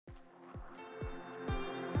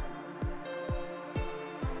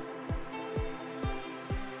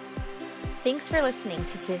Thanks for listening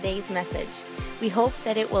to today's message. We hope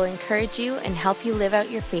that it will encourage you and help you live out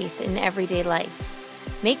your faith in everyday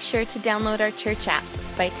life. Make sure to download our church app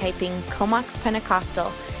by typing Comox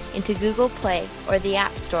Pentecostal into Google Play or the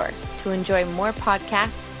App Store to enjoy more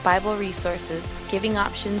podcasts, Bible resources, giving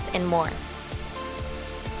options, and more.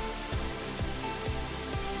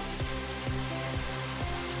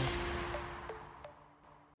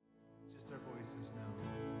 Just our voices now.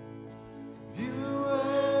 You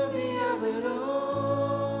are worthy of it all.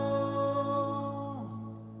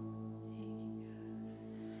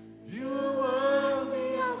 You are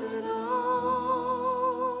worthy of it all.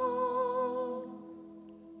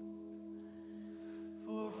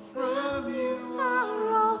 For from you are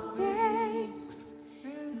all things,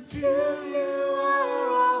 and to you are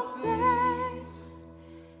all things.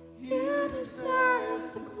 You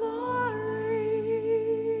deserve the glory.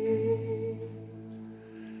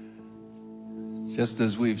 Just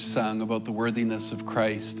as we've sung about the worthiness of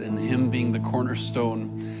Christ and Him being the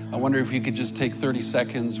cornerstone, I wonder if you could just take 30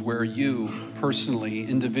 seconds where you personally,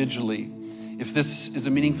 individually, if this is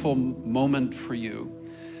a meaningful moment for you,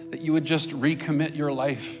 that you would just recommit your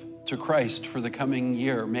life to Christ for the coming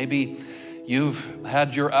year. Maybe you've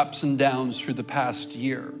had your ups and downs through the past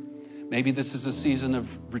year. Maybe this is a season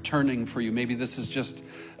of returning for you. Maybe this is just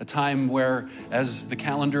a time where, as the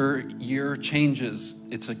calendar year changes,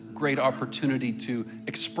 it's a great opportunity to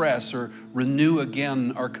express or renew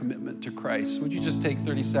again our commitment to Christ. Would you just take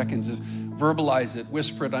 30 seconds to verbalize it,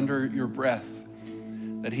 whisper it under your breath,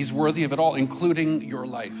 that He's worthy of it all, including your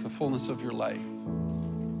life, the fullness of your life.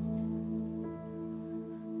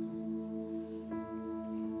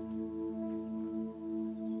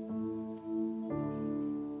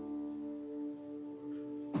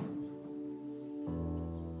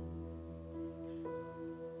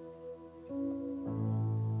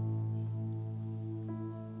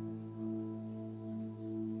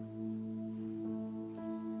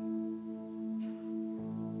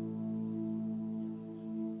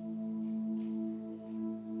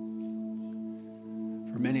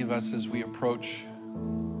 For many of us, as we approach a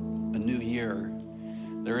new year,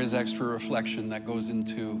 there is extra reflection that goes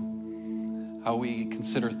into how we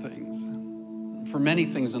consider things. For many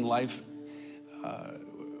things in life,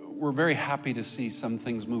 we're very happy to see some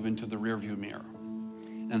things move into the rearview mirror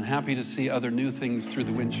and happy to see other new things through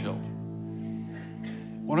the windshield.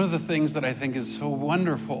 One of the things that I think is so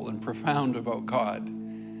wonderful and profound about God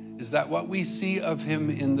is that what we see of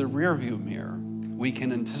Him in the rearview mirror, we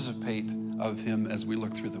can anticipate of Him as we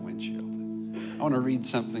look through the windshield. I want to read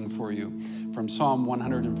something for you from Psalm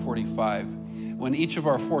 145. When each of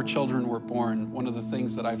our 4 children were born, one of the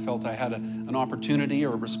things that I felt I had an opportunity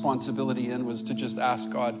or a responsibility in was to just ask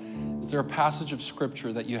God, is there a passage of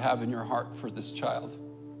scripture that you have in your heart for this child?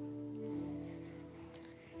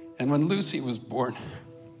 And when Lucy was born,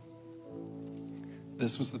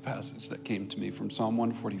 this was the passage that came to me from Psalm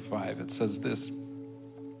 145. It says this: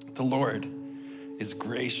 the Lord is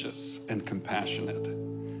gracious and compassionate.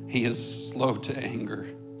 He is slow to anger,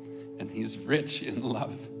 and He's rich in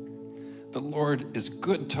love. The Lord is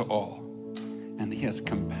good to all, and He has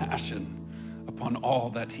compassion upon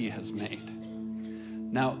all that He has made.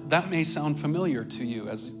 Now, that may sound familiar to you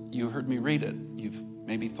as you heard me read it. You've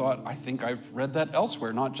maybe thought, I think I've read that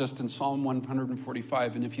elsewhere, not just in Psalm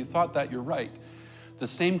 145. And if you thought that, you're right. The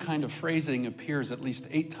same kind of phrasing appears at least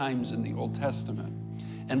 8 times in the Old Testament.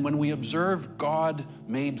 And when we observe God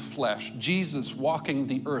made flesh, Jesus walking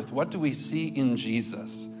the earth, what do we see in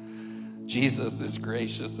Jesus? Jesus is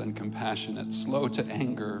gracious and compassionate, slow to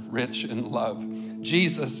anger, rich in love.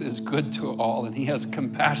 Jesus is good to all, and He has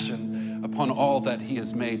compassion upon all that He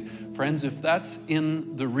has made. Friends, if that's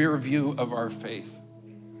in the rear view of our faith,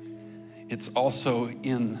 it's also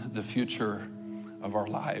in the future of our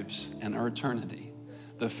lives and our eternity.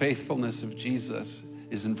 The faithfulness of Jesus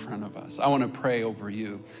is in front of us. I want to pray over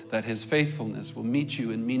you that His faithfulness will meet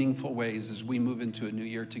you in meaningful ways as we move into a new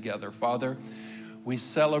year together. Father, we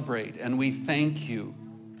celebrate and we thank You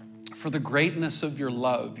for the greatness of Your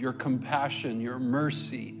love, Your compassion, Your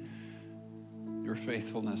mercy, Your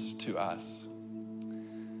faithfulness to us.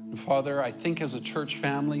 And Father, I think as a church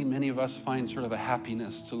family, many of us find sort of a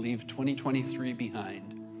happiness to leave 2023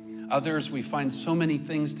 behind. Others, we find so many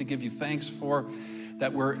things to give You thanks for,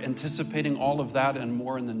 that we're anticipating all of that and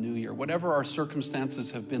more in the new year. Whatever our circumstances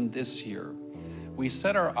have been this year, we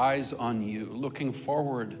set our eyes on You, looking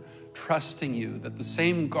forward, trusting You that the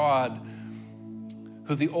same God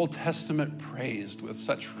who the Old Testament praised with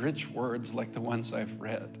such rich words like the ones I've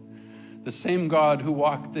read, the same God who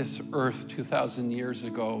walked this earth 2,000 years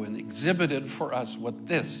ago and exhibited for us what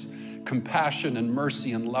this compassion and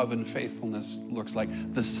mercy and love and faithfulness looks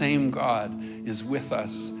like. The same God is with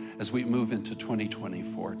us as we move into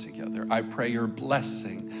 2024 together. I pray your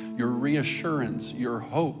blessing, your reassurance, your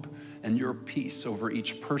hope, and your peace over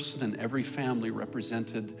each person and every family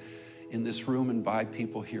represented in this room and by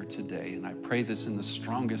people here today. And I pray this in the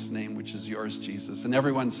strongest name, which is yours, Jesus. And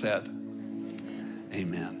everyone said,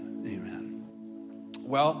 amen, amen.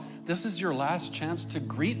 Well, this is your last chance to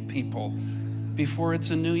greet people before it's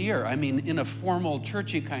a new year. I mean, in a formal,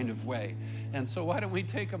 churchy kind of way. And so why don't we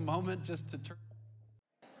take a moment just to turn.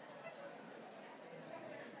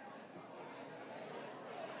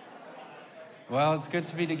 Well, it's good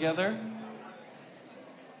to be together.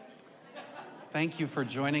 Thank you for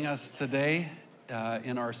joining us today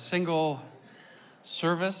in our single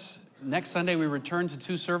service. Next Sunday, we return to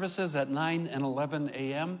 2 services at 9 and 11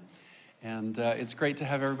 a.m. And it's great to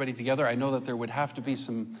have everybody together. I know that there would have to be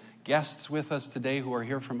some guests with us today who are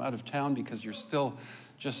here from out of town because you're still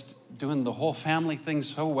just doing the whole family thing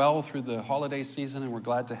so well through the holiday season, and we're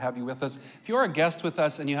glad to have you with us. If you're a guest with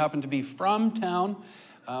us and you happen to be from town,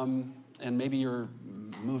 and maybe you're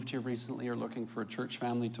moved here recently or looking for a church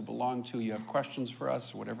family to belong to, you have questions for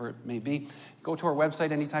us, whatever it may be, go to our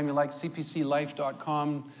website anytime you like,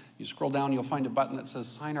 cpclife.com. You scroll down, you'll find a button that says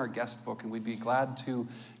sign our guest book, and we'd be glad to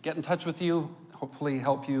get in touch with you, hopefully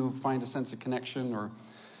help you find a sense of connection or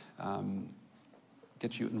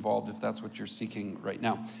get you involved if that's what you're seeking right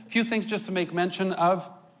now. A few things just to make mention of.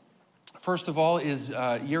 First of all is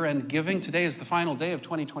year-end giving. Today is the final day of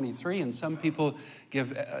 2023, and some people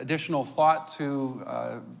give additional thought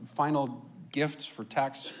to final gifts for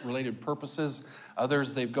tax-related purposes.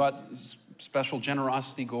 Others, they've got special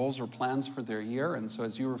generosity goals or plans for their year, and so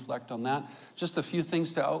as you reflect on that, just a few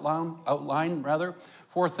things to outline.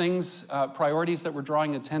 4 things, priorities that we're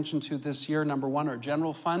drawing attention to this year. Number 1, our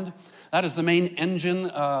general fund. That is the main engine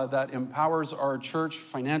that empowers our church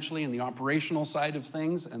financially in the operational side of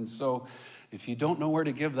things. And so if you don't know where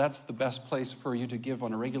to give, that's the best place for you to give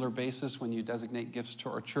on a regular basis when you designate gifts to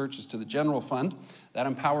our church, is to the general fund. That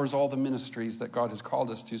empowers all the ministries that God has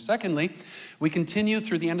called us to. Secondly, we continue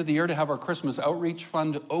through the end of the year to have our Christmas outreach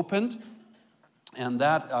fund opened. And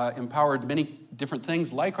that empowered many different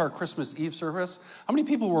things, like our Christmas Eve service. How many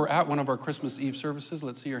people were at one of our Christmas Eve services?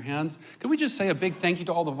 Let's see your hands. Can we just say a big thank you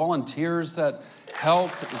to all the volunteers that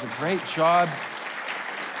helped? It was a great job.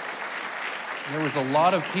 There was a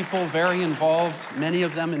lot of people very involved, many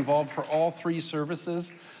of them involved for all 3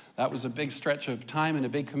 services. That was a big stretch of time and a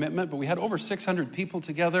big commitment, but we had over 600 people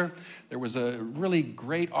together. There was a really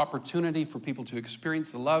great opportunity for people to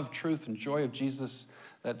experience the love, truth, and joy of Jesus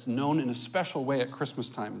that's known in a special way at Christmas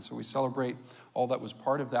time. And so we celebrate all that was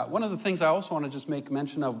part of that. One of the things I also want to just make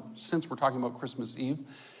mention of, since we're talking about Christmas Eve,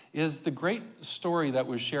 is the great story that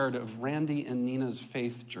was shared of Randy and Nina's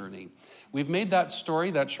faith journey. We've made that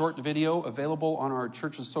story, that short video, available on our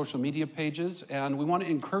church's social media pages, and we want to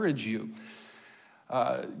encourage you.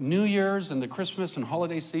 New Year's and the Christmas and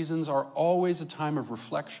holiday seasons are always a time of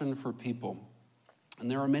reflection for people.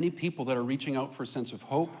 And there are many people that are reaching out for a sense of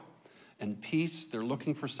hope and peace. They're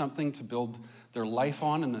looking for something to build their life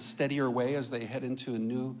on in a steadier way as they head into a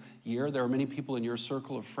new year. There are many people in your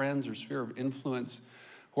circle of friends or sphere of influence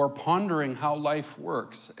who are pondering how life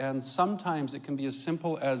works. And sometimes it can be as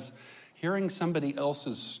simple as hearing somebody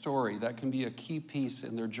else's story. That can be a key piece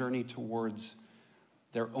in their journey towards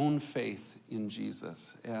their own faith in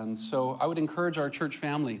Jesus. And so I would encourage our church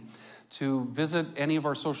family to visit any of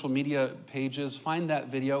our social media pages, find that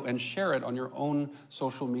video, and share it on your own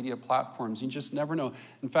social media platforms. You just never know.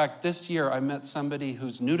 In fact, this year I met somebody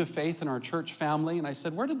who's new to faith in our church family, and I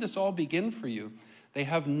said, where did this all begin for you? They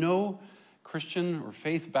have no Christian or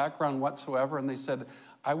faith background whatsoever, and they said,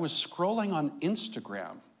 I was scrolling on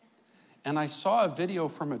Instagram, and I saw a video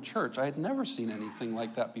from a church. I had never seen anything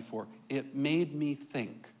like that before. It made me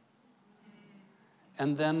think.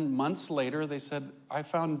 And then months later, they said, I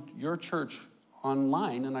found your church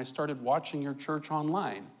online, and I started watching your church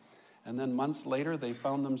online. And then months later, they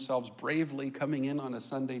found themselves bravely coming in on a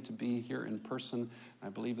Sunday to be here in person. I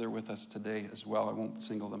believe they're with us today as well. I won't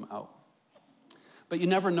single them out. But you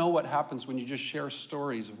never know what happens when you just share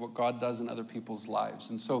stories of what God does in other people's lives.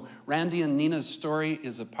 And so Randy and Nina's story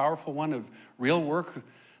is a powerful one of real work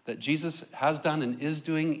that Jesus has done and is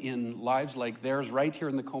doing in lives like theirs right here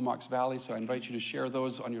in the Comox Valley. So I invite you to share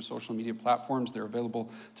those on your social media platforms. They're available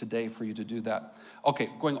today for you to do that. Okay,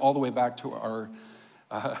 going all the way back to our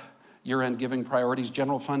year-end giving priorities,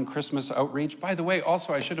 general fund, Christmas outreach. By the way,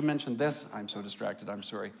 also I should have mentioned this. I'm so distracted, I'm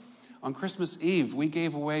sorry. On Christmas Eve, we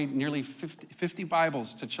gave away nearly 50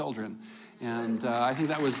 Bibles to children. And I think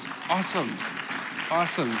that was awesome.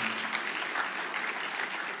 Awesome.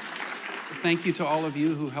 Thank you to all of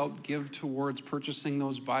you who helped give towards purchasing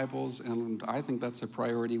those Bibles, and I think that's a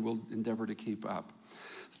priority we'll endeavor to keep up.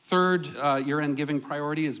 Third year-end giving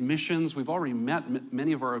priority is missions. We've already met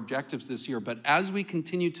many of our objectives this year, but as we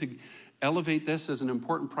continue to elevate this as an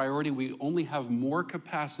important priority, we only have more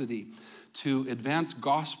capacity to advance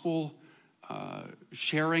gospel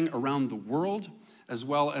sharing around the world, as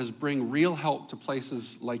well as bring real help to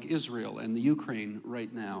places like Israel and the Ukraine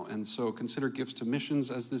right now. And so consider gifts to missions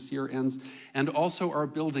as this year ends, and also our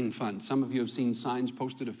building fund. Some of you have seen signs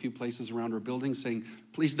posted a few places around our building saying,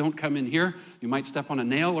 please don't come in here. You might step on a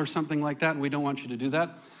nail or something like that, and we don't want you to do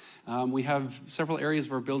that. We have several areas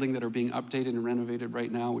of our building that are being updated and renovated right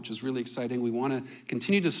now, which is really exciting. We want to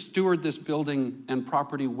continue to steward this building and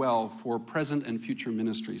property well for present and future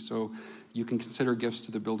ministry. So you can consider gifts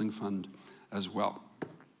to the building fund as well.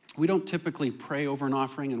 We don't typically pray over an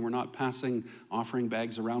offering, and we're not passing offering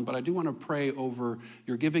bags around, but I do want to pray over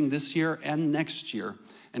your giving this year and next year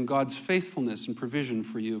and God's faithfulness and provision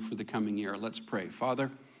for you for the coming year. Let's pray.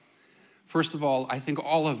 Father, first of all, I think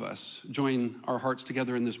all of us join our hearts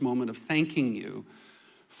together in this moment of thanking you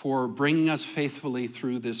for bringing us faithfully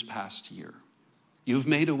through this past year. You've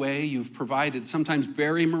made a way, you've provided, sometimes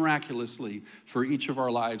very miraculously, for each of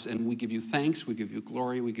our lives, and we give you thanks, we give you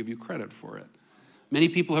glory, we give you credit for it. Many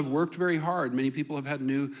people have worked very hard. Many people have had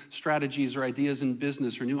new strategies or ideas in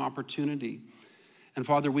business or new opportunity. And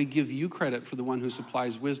Father, we give you credit for the one who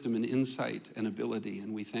supplies wisdom and insight and ability,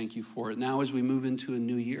 and we thank you for it. Now, as we move into a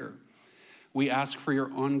new year, we ask for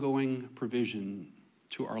your ongoing provision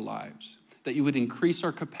to our lives, that you would increase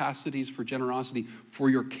our capacities for generosity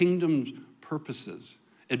for your kingdom's purposes.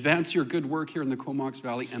 Advance your good work here in the Comox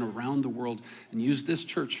Valley and around the world, and use this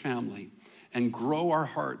church family and grow our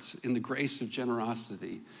hearts in the grace of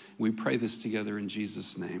generosity. We pray this together in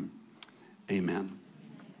Jesus' name. Amen.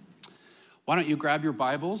 Why don't you grab your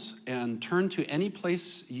Bibles and turn to any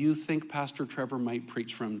place you think Pastor Trevor might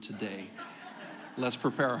preach from today. Let's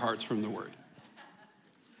prepare our hearts from the Word.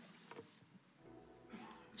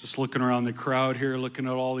 Just looking around the crowd here, looking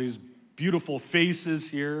at all these beautiful faces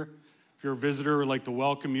here. If you're a visitor, we'd like to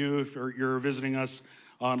welcome you. If you're visiting us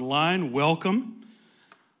online, welcome.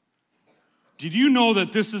 Did you know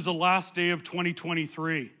that this is the last day of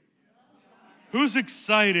 2023? Who's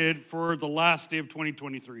excited for the last day of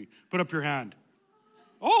 2023? Put up your hand.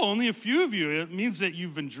 Oh, only a few of you. It means that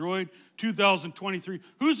you've enjoyed 2023.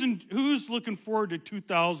 Who's looking forward to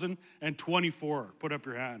 2024? Put up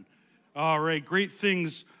your hand. All right, great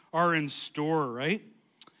things are in store, right?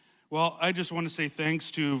 Well, I just want to say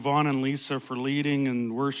thanks to Vaughn and Lisa for leading,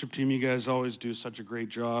 and worship team. You guys always do such a great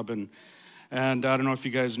job. And I don't know if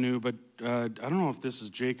you guys knew, but I don't know if this is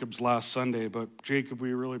Jacob's last Sunday, but Jacob,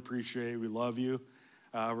 we really appreciate it. We love you.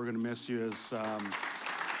 We're going to miss you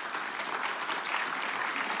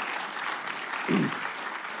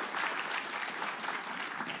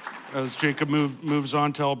as Jacob moves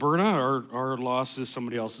on to Alberta. Our loss is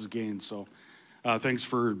somebody else's gain. So thanks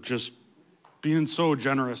for just being so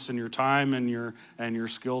generous in your time and your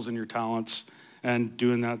skills and your talents, and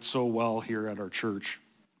doing that so well here at our church.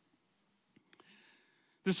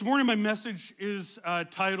 This morning, my message is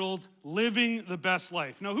titled, Living the Best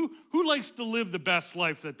Life. Now, who likes to live the best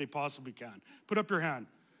life that they possibly can? Put up your hand.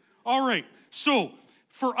 All right, so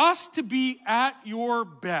for us to be at your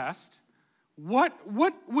best, what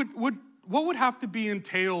would have to be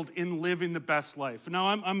entailed in living the best life?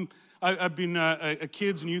 Now, I've been a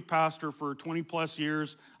kids and youth pastor for 20 plus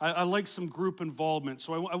years. I like some group involvement,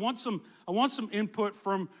 so I want some input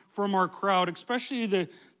from our crowd, especially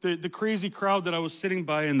the crazy crowd that I was sitting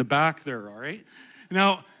by in the back there. All right,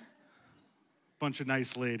 now, bunch of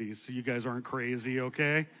nice ladies. So you guys aren't crazy,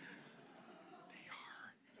 okay? They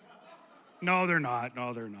are. No, they're not.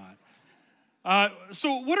 No, they're not.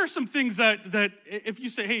 So what are some things that if you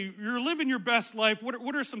say, hey, you're living your best life,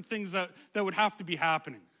 what are some things that would have to be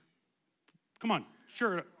happening? Come on,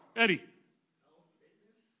 sure, Eddie.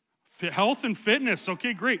 Health and fitness.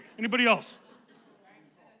 Okay, great. Anybody else?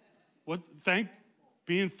 What?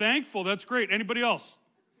 Being thankful. That's great. Anybody else?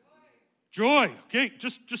 Joy. Okay,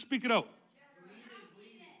 just speak it out.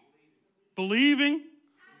 Believing.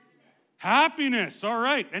 Happiness. All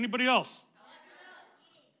right. Anybody else?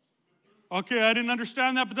 Okay, I didn't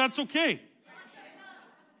understand that, but that's okay.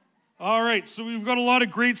 All right, so we've got a lot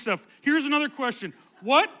of great stuff. Here's another question.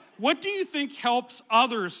 What do you think helps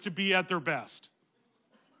others to be at their best?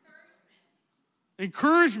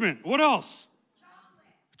 Encouragement. What else?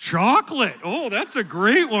 Chocolate. Oh, that's a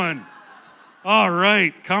great one. All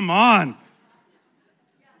right, come on.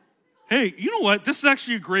 Hey, you know what? This is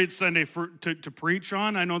actually a great Sunday to preach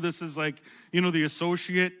on. I know this is like, the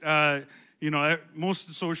associate, most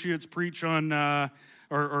associates preach on,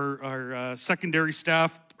 or secondary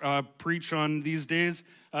staff preach on these days.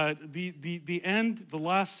 The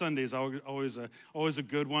last Sunday is always a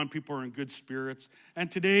good one. People are in good spirits. And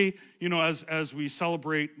today, as we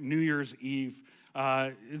celebrate New Year's Eve,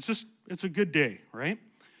 it's a good day, right?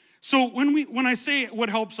 So when I say what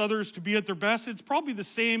helps others to be at their best, it's probably the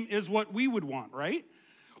same as what we would want, right?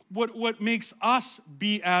 What makes us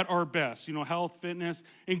be at our best, health, fitness,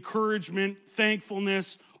 encouragement,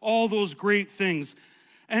 thankfulness, all those great things.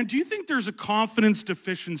 And do you think there's a confidence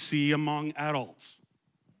deficiency among adults?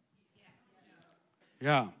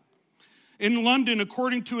 Yeah. In London,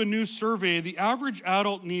 according to a new survey, the average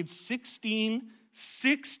adult needs 16,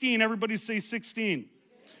 everybody say 16,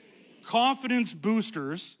 confidence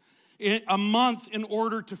boosters a month in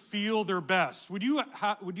order to feel their best. Would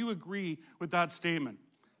you agree with that statement?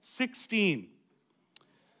 16.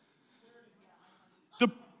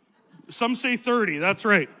 Some say 30, that's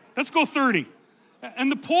right. Let's go 30.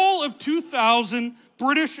 And the poll of 2,000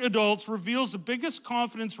 British adults reveals the biggest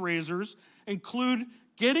confidence raisers include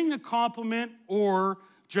getting a compliment or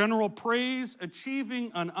general praise,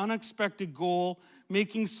 achieving an unexpected goal,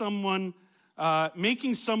 making someone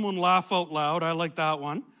laugh out loud. I like that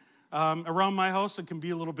one. Around my house, it can be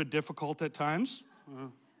a little bit difficult at times.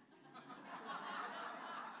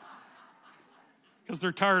 Because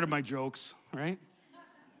they're tired of my jokes, right?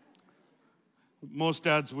 Most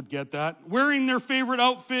dads would get that. Wearing their favorite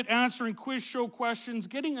outfit, answering quiz show questions,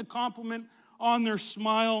 getting a compliment on their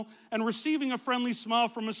smile, and receiving a friendly smile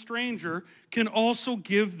from a stranger can also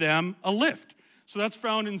give them a lift. So that's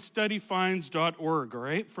found in studyfinds.org, all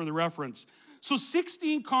right, for the reference. So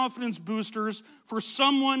 16 confidence boosters for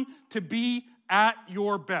someone to be at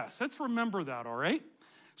your best. Let's remember that, all right?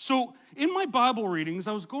 So in my Bible readings,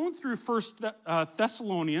 I was going through First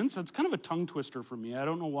Thessalonians. It's kind of a tongue twister for me. I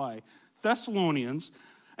don't know why. Thessalonians.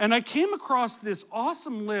 And I came across this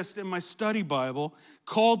awesome list in my study Bible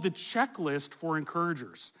called the Checklist for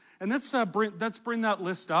Encouragers. And let's bring that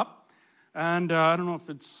list up. And I don't know if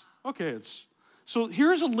it's, okay. So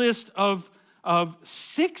here's a list of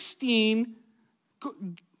 16.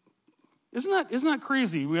 Isn't that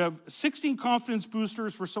crazy? We have 16 confidence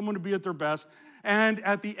boosters for someone to be at their best. And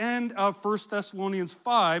at the end of 1 Thessalonians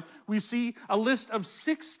 5, we see a list of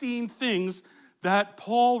 16 things that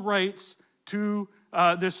Paul writes to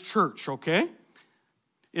this church, okay?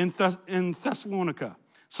 In Thessalonica.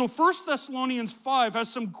 So 1 Thessalonians 5 has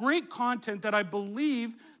some great content that I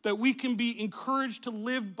believe that we can be encouraged to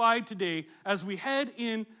live by today as we head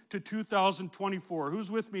into 2024. Who's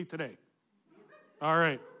with me today? All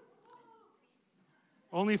right.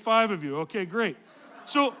 Only 5 of you. Okay, great.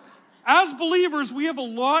 So as believers, we have a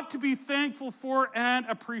lot to be thankful for and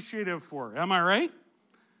appreciative for. Am I right?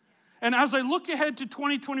 And as I look ahead to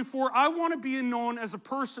 2024, I want to be known as a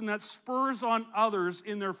person that spurs on others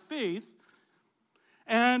in their faith.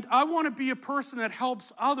 And I want to be a person that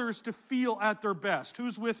helps others to feel at their best.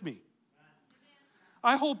 Who's with me?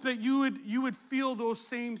 I hope that you would feel those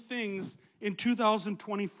same things in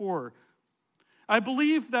 2024. I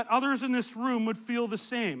believe that others in this room would feel the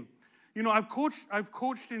same. I've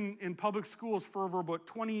coached in public schools for over about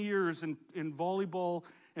 20 years in volleyball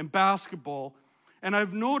and basketball. And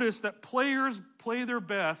I've noticed that players play their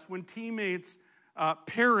best when teammates,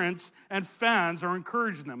 parents, and fans are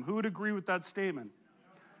encouraging them. Who would agree with that statement?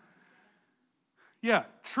 Yeah,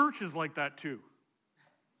 church is like that too.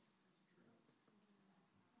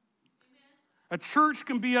 A church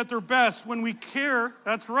can be at their best when we care.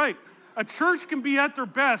 That's right. A church can be at their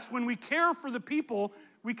best when we care for the people.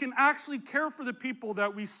 We can actually care for the people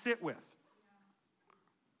that we sit with,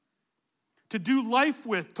 to do life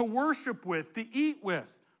with, to worship with, to eat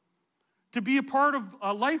with, to be a part of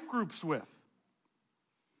life groups with.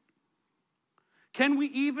 Can we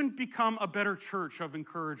even become a better church of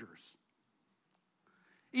encouragers?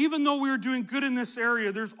 Even though we are doing good in this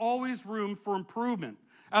area, there's always room for improvement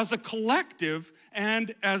as a collective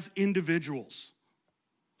and as individuals.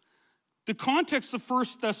 The context of 1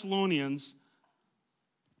 Thessalonians,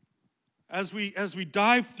 as we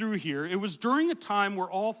dive through here, it was during a time where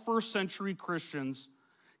all first century Christians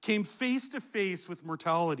came face to face with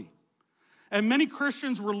mortality. And many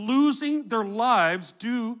Christians were losing their lives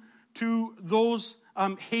due to those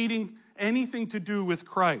hating anything to do with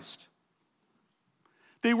Christ.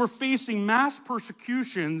 They were facing mass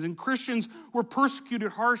persecutions, and Christians were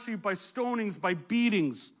persecuted harshly by stonings, by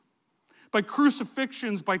beatings, by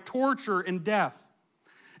crucifixions, by torture and death.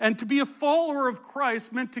 And to be a follower of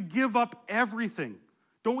Christ meant to give up everything.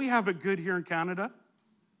 Don't we have it good here in Canada?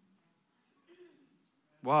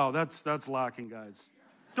 Wow, that's lacking, guys.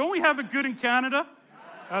 Don't we have it good in Canada?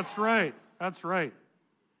 That's right. That's right.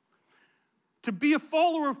 To be a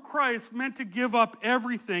follower of Christ meant to give up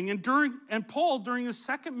everything. And Paul, during his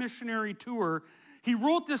second missionary tour, he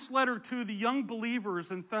wrote this letter to the young believers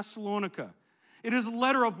in Thessalonica. It is a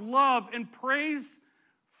letter of love and praise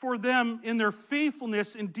for them in their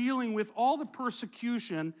faithfulness in dealing with all the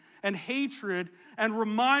persecution and hatred, and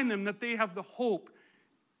remind them that they have the hope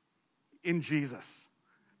in Jesus,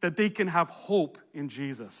 that they can have hope in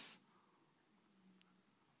Jesus.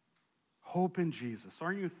 Hope in Jesus.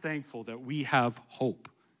 Aren't you thankful that we have hope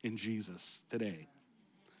in Jesus today?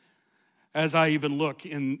 As I even look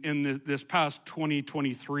in this past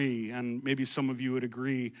 2023, and maybe some of you would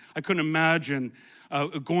agree, I couldn't imagine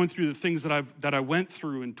going through the things that I went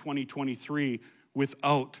through in 2023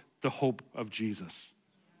 without the hope of Jesus.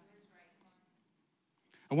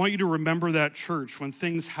 I want you to remember that, church, when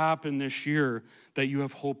things happen this year, that you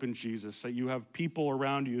have hope in Jesus, that you have people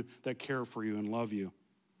around you that care for you and love you.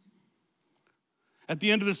 At the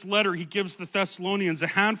end of this letter, he gives the Thessalonians a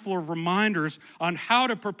handful of reminders on how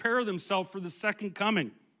to prepare themselves for the second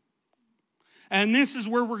coming. And this is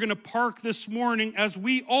where we're going to park this morning as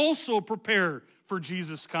we also prepare for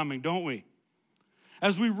Jesus' coming, don't we?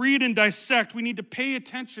 As we read and dissect, we need to pay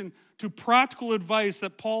attention to practical advice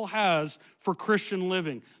that Paul has for Christian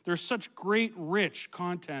living. There's such great, rich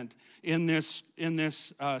content in this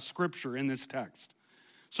scripture, in this text.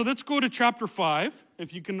 So let's go to chapter 5,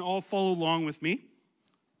 if you can all follow along with me.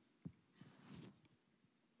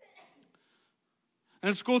 And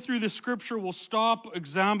let's go through this scripture. We'll stop,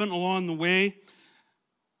 examine along the way.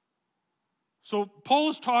 So Paul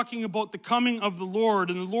is talking about the coming of the Lord,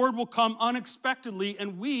 and the Lord will come unexpectedly,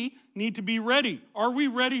 and we need to be ready. Are we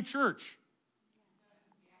ready, church?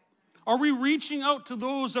 Are we reaching out to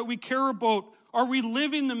those that we care about? Are we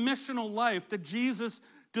living the missional life that Jesus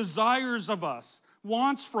desires of us,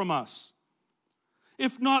 wants from us?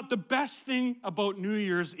 If not, the best thing about New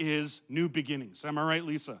Year's is new beginnings. Am I right,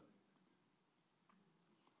 Lisa?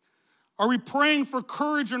 Are we praying for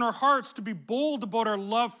courage in our hearts to be bold about our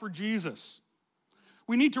love for Jesus?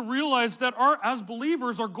 We need to realize that as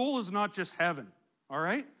believers, our goal is not just heaven, all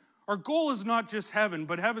right? Our goal is not just heaven,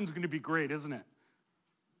 but heaven's going to be great, isn't it?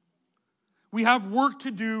 We have work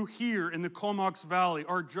to do here in the Comox Valley.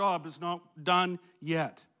 Our job is not done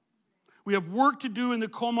yet. We have work to do in the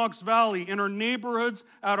Comox Valley, in our neighborhoods,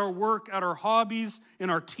 at our work, at our hobbies,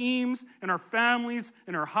 in our teams, in our families,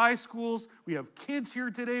 in our high schools. We have kids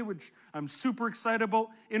here today, which I'm super excited about,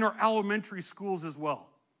 in our elementary schools as well.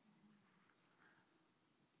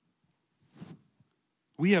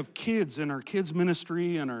 We have kids in our kids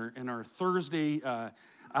ministry and our Thursday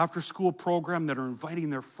after-school program that are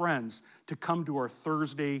inviting their friends to come to our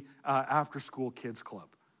Thursday after-school kids club.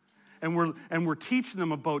 And we're teaching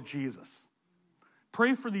them about Jesus.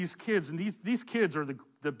 Pray for these kids, and these kids are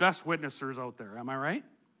the best witnessers out there. Am I right?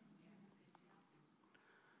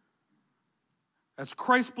 As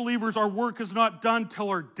Christ believers, our work is not done till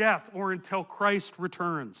our death or until Christ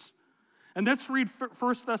returns. And let's read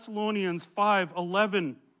 1 Thessalonians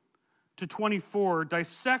 5:11 to 24,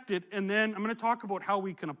 dissect it, and then I'm going to talk about how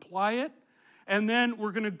we can apply it. And then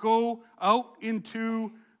we're going to go out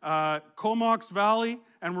into Comox Valley,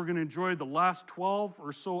 and we're going to enjoy the last 12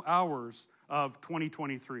 or so hours of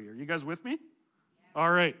 2023. Are you guys with me? Yeah.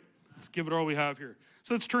 All right. Let's give it all we have here.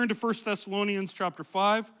 So let's turn to 1 Thessalonians chapter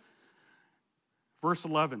 5, verse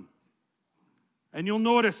 11. And you'll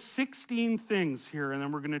notice 16 things here, and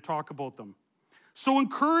then we're going to talk about them. So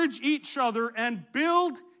encourage each other and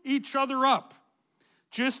build each other up,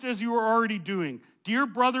 just as you are already doing. Dear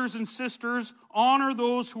brothers and sisters, honor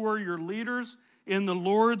those who are your leaders in the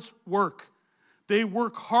Lord's work. They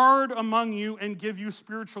work hard among you and give you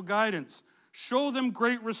spiritual guidance. Show them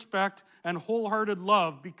great respect and wholehearted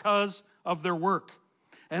love because of their work.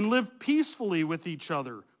 And live peacefully with each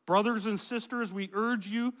other. Brothers and sisters, we urge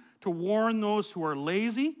you to warn those who are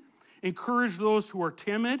lazy, encourage those who are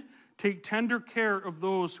timid, take tender care of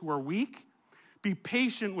those who are weak. Be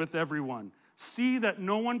patient with everyone. See that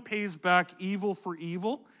no one pays back evil for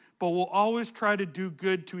evil, but will always try to do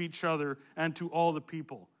good to each other and to all the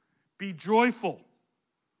people. Be joyful.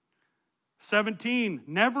 17,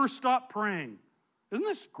 never stop praying. Isn't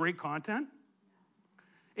this great content?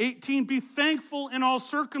 18, be thankful in all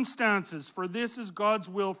circumstances, for this is God's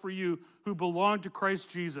will for you who belong to Christ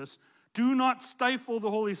Jesus. Do not stifle the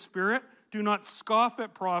Holy Spirit. Do not scoff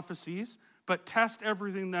at prophecies, but test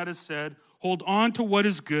everything that is said. Hold on to what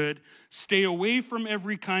is good. Stay away from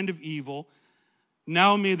every kind of evil.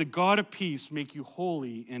 Now may the God of peace make you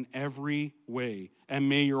holy in every way, and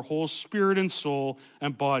may your whole spirit and soul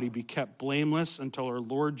and body be kept blameless until our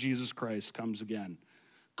Lord Jesus Christ comes again.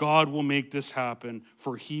 God will make this happen,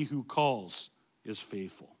 for he who calls is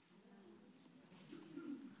faithful.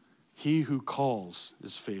 He who calls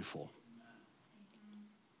is faithful.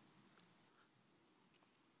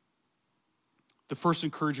 The first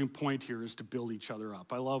encouraging point here is to build each other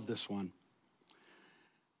up. I love this one.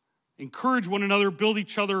 Encourage one another, build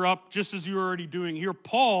each other up, just as you're already doing here.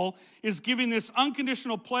 Paul is giving this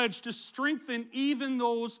unconditional pledge to strengthen even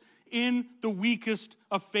those in the weakest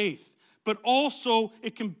of faith. But also,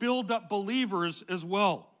 it can build up believers as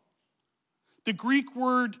well. The Greek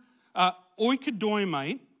word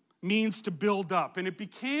oikodomai means to build up, and it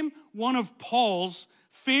became one of Paul's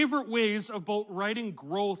favorite ways about writing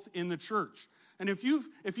growth in the church. And if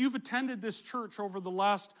you've attended this church over the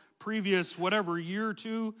last previous, year or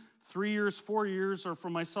two, 3 years, 4 years, or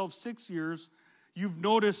for myself, 6 years, you've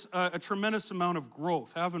noticed a tremendous amount of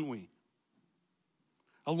growth, haven't we?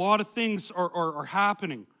 A lot of things are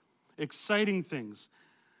happening, exciting things.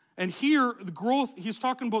 And here, the growth, he's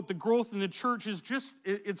talking about the growth in the church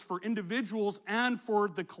it's for individuals and for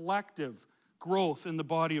the collective growth in the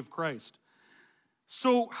body of Christ.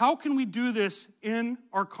 So how can we do this in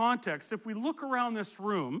our context? If we look around this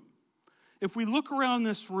room,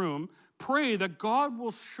 pray that God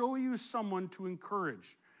will show you someone to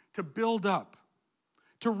encourage, to build up,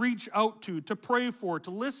 to reach out to pray for,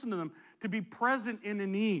 to listen to them, to be present in a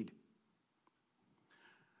need.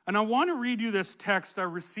 And I want to read you this text I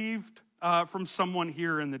received from someone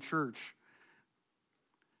here in the church.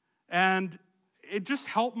 And it just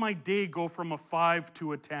helped my day go from a 5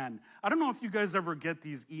 to a 10. I don't know if you guys ever get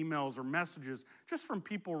these emails or messages just from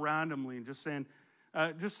people randomly and just saying,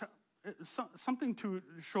 something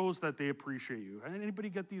shows that they appreciate you. Anybody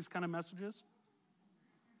get these kind of messages?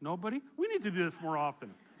 Nobody? We need to do this more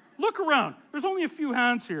often. Look around. There's only a few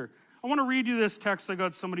hands here. I want to read you this text I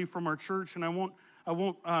got somebody from our church, and I won't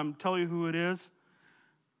tell you who it is.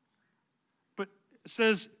 But it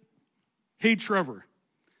says, "Hey Trevor,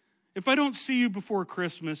 if I don't see you before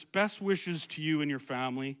Christmas, best wishes to you and your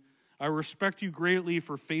family. I respect you greatly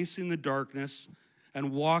for facing the darkness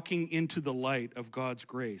and walking into the light of God's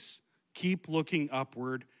grace. Keep looking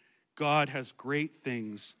upward. God has great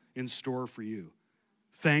things in store for you.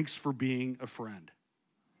 Thanks for being a friend."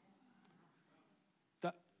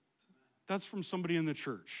 That's from somebody in the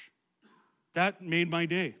church. That made my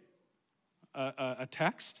day. A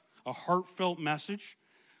text, a heartfelt message.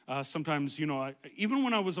 Sometimes, even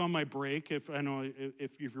when I was on my break, if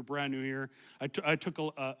you're brand new here, I took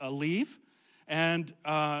a leave, and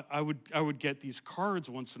I would get these cards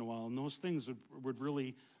once in a while, and those things would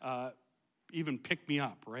really even pick me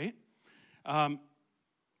up, right?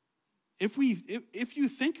 If you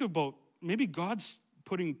think about maybe God's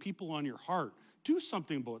putting people on your heart, do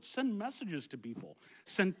something about it. Send messages to people.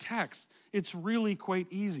 Send texts. It's really quite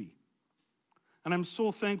easy. And I'm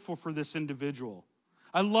so thankful for this individual.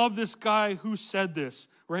 I love this guy who said this,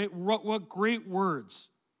 right? What great words.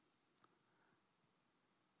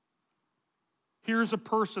 Here's a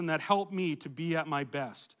person that helped me to be at my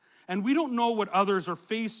best. And we don't know what others are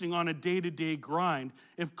facing on a day-to-day grind.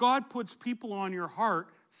 If God puts people on your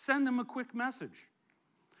heart, send them a quick message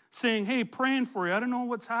saying, "Hey, praying for you. I don't know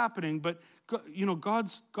what's happening, but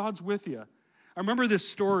God's with you." I remember this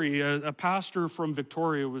story. A pastor from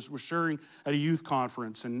Victoria was sharing at a youth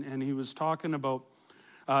conference, and he was talking about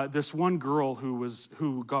this one girl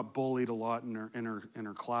who got bullied a lot in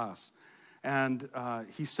her class. And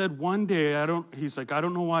he said one day, I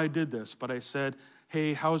don't know why I did this, but I said,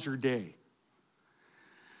 "Hey, how's your day?"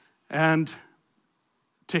 And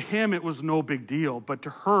to him, it was no big deal, but to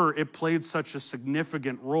her, it played such a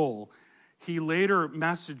significant role. He later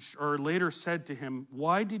said to him,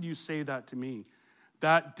 "Why did you say that to me?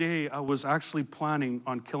 That day, I was actually planning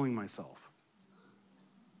on killing myself,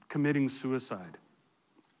 committing suicide."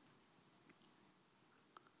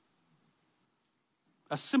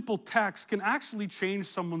 A simple text can actually change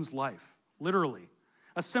someone's life, literally.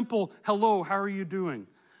 A simple, "Hello, how are you doing?"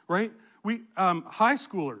 Right? High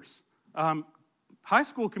schoolers, high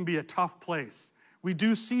school can be a tough place. We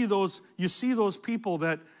do see those people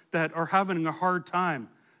that are having a hard time,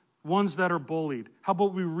 ones that are bullied. How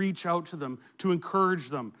about we reach out to them, to encourage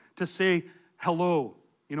them, to say hello?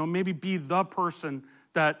 Maybe be the person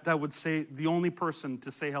that would say, the only person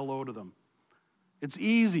to say hello to them. It's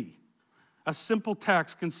easy. A simple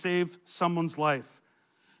text can save someone's life.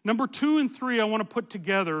 Number 2 and 3 I want to put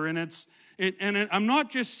together, and I'm not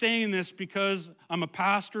just saying this because I'm a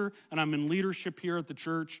pastor and I'm in leadership here at the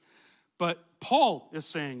church, but Paul is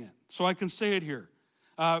saying it, so I can say it here.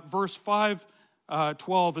 Verse 5,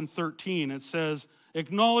 12, and 13, it says,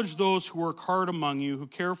 "Acknowledge those who work hard among you, who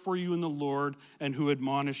care for you in the Lord, and who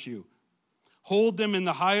admonish you. Hold them in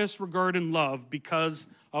the highest regard and love because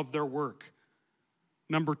of their work.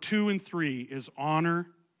 Number 2 and 3 is honor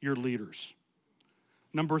your leaders.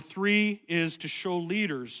 Number 3 is to show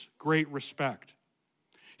leaders great respect.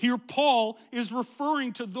 Here, Paul is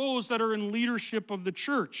referring to those that are in leadership of the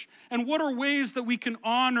church. And what are ways that we can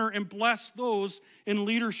honor and bless those in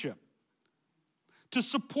leadership? To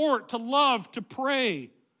support, to love, to pray,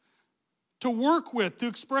 to work with, to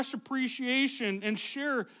express appreciation and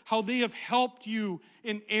share how they have helped you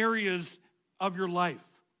in areas of your life.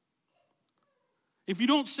 If you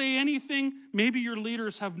don't say anything, maybe your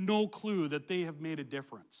leaders have no clue that they have made a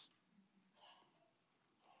difference.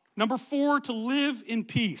 Number 4, to live in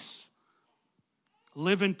peace.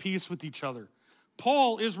 Live in peace with each other.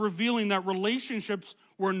 Paul is revealing that relationships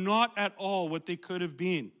were not at all what they could have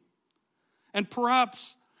been. And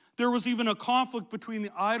perhaps there was even a conflict between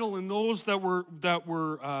the idol and those that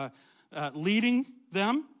were leading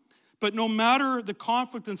them. But no matter the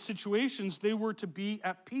conflict and situations, they were to be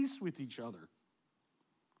at peace with each other.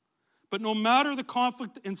 But no matter the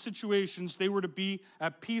conflict and situations, they were to be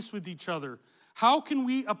at peace with each other. How can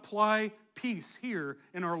we apply peace here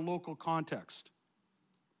in our local context?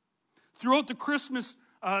 Throughout the Christmas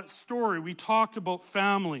story, we talked about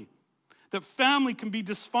family. That family can be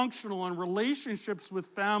dysfunctional and relationships with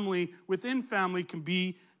family, within family, can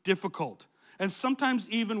be difficult. And sometimes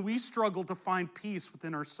even we struggle to find peace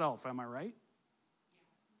within ourselves. Am I right?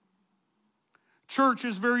 Church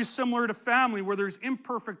is very similar to family, where there's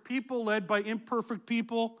imperfect people led by imperfect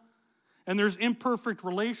people, and there's imperfect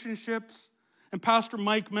relationships. And Pastor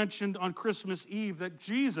Mike mentioned on Christmas Eve that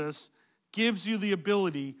Jesus gives you the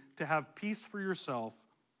ability to have peace for yourself,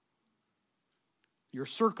 your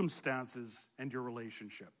circumstances, and your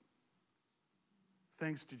relationship.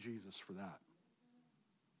 Thanks to Jesus for that.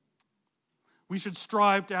 We should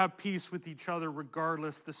strive to have peace with each other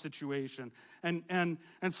regardless the situation. And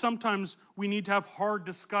sometimes we need to have hard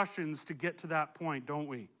discussions to get to that point, don't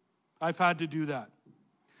we? I've had to do that.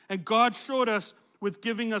 And God showed us with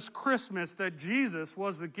giving us Christmas that Jesus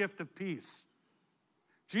was the gift of peace.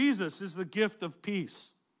 Jesus is the gift of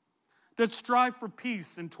peace. Let's strive for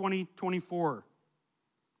peace in 2024.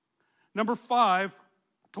 Number 5,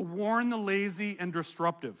 to warn the lazy and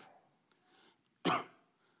disruptive.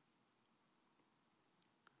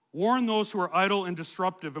 Warn those who are idle and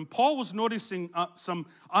disruptive. And Paul was noticing some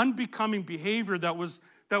unbecoming behavior that was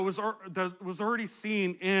already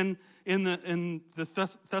seen in the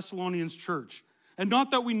Thessalonians church. And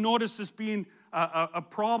not that we notice this being a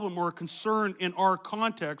problem or a concern in our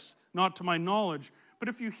context, not to my knowledge, but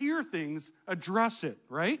if you hear things, address it,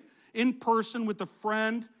 right? In person with a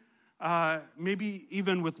friend, maybe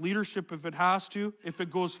even with leadership if it has to, if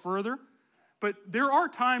it goes further. But there are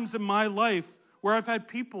times in my life where I've had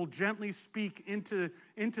people gently speak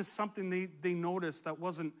into something they noticed that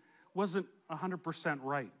wasn't 100%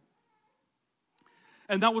 right.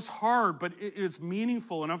 And that was hard, but it's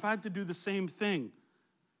meaningful, and I've had to do the same thing.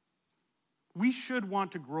 We should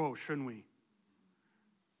want to grow, shouldn't we?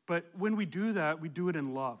 But when we do that, we do it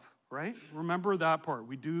in love, right? Remember that part.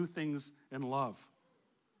 We do things in love.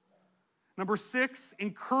 Number 6,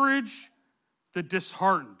 encourage the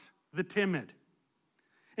disheartened, the timid.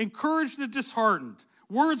 Encourage the disheartened.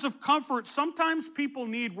 Words of comfort. Sometimes people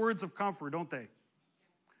need words of comfort, don't they?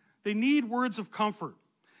 They need words of comfort.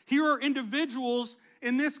 Here are individuals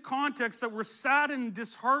in this context that were saddened and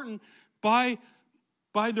disheartened by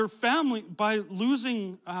their family, by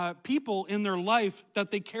losing people in their life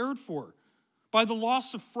that they cared for, by the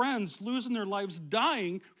loss of friends, losing their lives,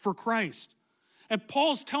 dying for Christ. And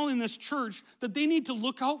Paul's telling this church that they need to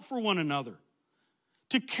look out for one another,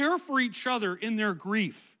 to care for each other in their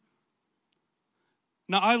grief.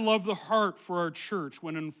 Now, I love the heart for our church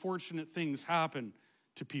when unfortunate things happen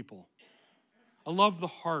to people. I love the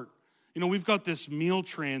heart. You know, we've got this meal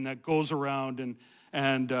train that goes around,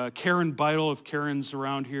 and Karen Beidel, if Karen's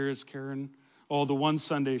around here, is Karen? Oh, the one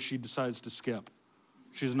Sunday she decides to skip.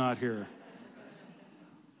 She's not here.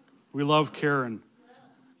 We love Karen.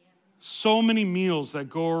 So many meals that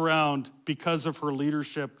go around because of her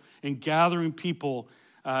leadership in gathering people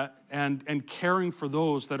and caring for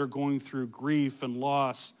those that are going through grief and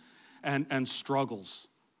loss and struggles.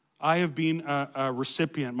 I have been a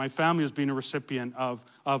recipient. My family has been a recipient of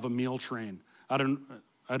a meal train. I don't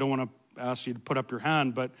want to ask you to put up your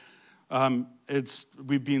hand, but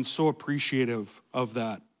we've been so appreciative of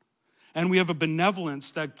that. And we have a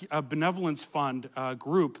benevolence fund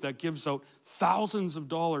group that gives out thousands of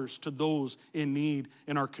dollars to those in need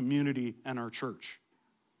in our community and our church.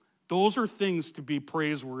 Those are things to be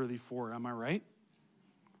praiseworthy for, am I right?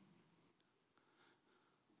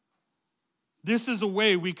 This is a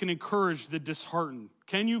way we can encourage the disheartened.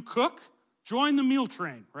 Can you cook? Join the meal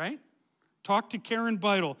train, right? Talk to Karen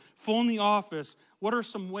Beidel. Phone the office. What are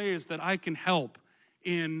some ways that I can help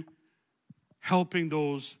in helping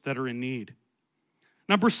those that are in need?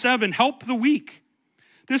 Number 7, help the weak.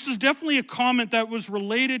 This is definitely a comment that was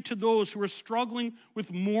related to those who are struggling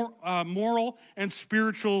with moral and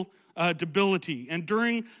spiritual debility. And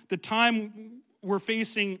during the time we're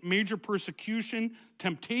facing major persecution,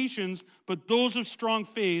 temptations, but those of strong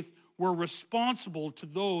faith were responsible to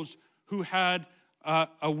those who had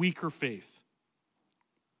a weaker faith.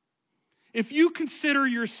 If you consider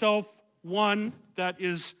yourself one that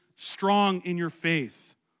is strong in your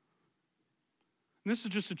faith, and this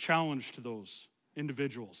is just a challenge to those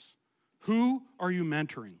individuals, who are you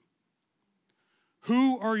mentoring?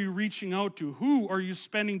 Who are you reaching out to? Who are you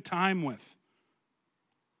spending time with?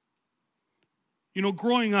 You know,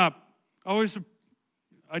 growing up,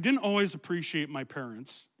 I didn't always appreciate my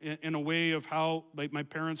parents in a way of how, like, my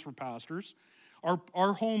parents were pastors.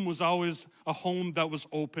 Our home was always a home that was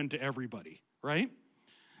open to everybody, right?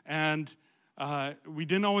 And we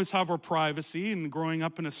didn't always have our privacy. And growing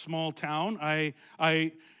up in a small town, I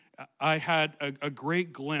had a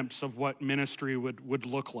great glimpse of what ministry would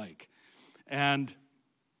look like. And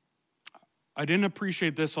I didn't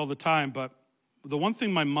appreciate this all the time, but the one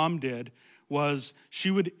thing my mom did was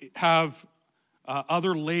she would have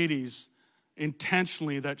other ladies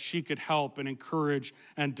intentionally that she could help and encourage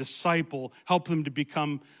and disciple, help them to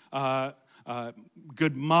become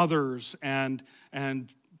good mothers and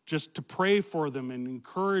just to pray for them and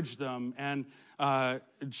encourage them. And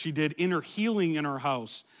she did inner healing in our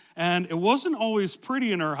house. And it wasn't always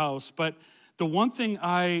pretty in our house, but the one thing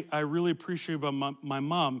I really appreciate about my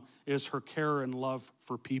mom is her care and love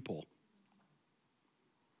for people.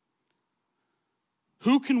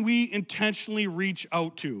 Who can we intentionally reach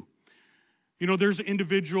out to? You know, there's an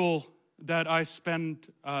individual that I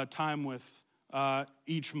spend time with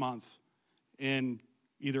each month in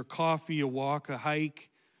either coffee, a walk, a hike,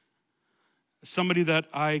 somebody that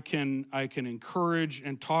I can encourage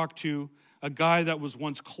and talk to, a guy that was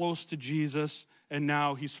once close to Jesus and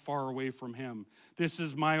now he's far away from him. This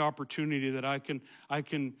is my opportunity that I can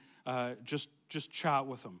just chat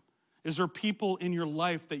with them. Is there people in your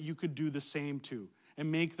life that you could do the same to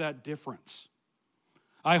and make that difference?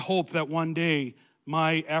 I hope that one day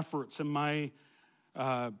my efforts and my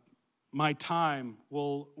time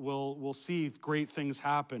will see great things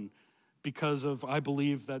happen because of, I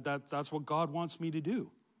believe that's what God wants me to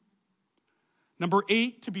do. Number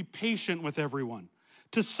 8, to be patient with everyone.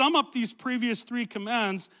 To sum up these previous 3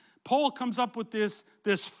 commands, Paul comes up with this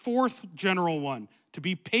 4th general one, to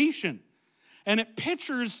be patient. And it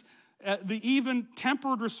pictures the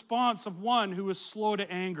even-tempered response of one who is slow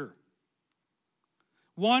to anger.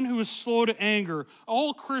 One who is slow to anger.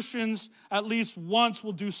 All Christians, at least once,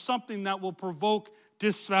 will do something that will provoke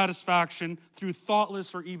dissatisfaction through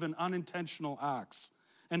thoughtless or even unintentional acts.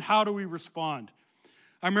 And how do we respond?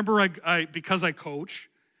 I remember because I coach,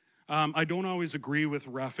 I don't always agree with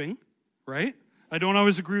reffing, right? I don't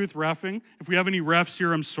always agree with reffing. If we have any refs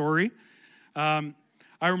here, I'm sorry.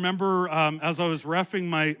 I remember as I was reffing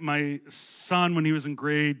my son when he was in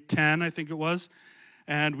grade 10, I think it was,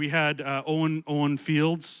 and we had Owen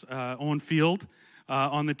Field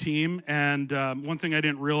on the team. And one thing I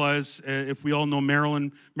didn't realize, if we all know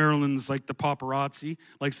Marilyn's like the paparazzi,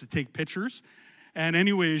 likes to take pictures. And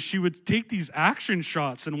anyways, she would take these action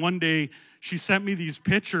shots. And one day she sent me these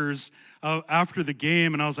pictures after the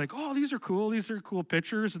game. And I was like, oh, these are cool. These are cool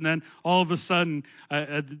pictures. And then all of a sudden,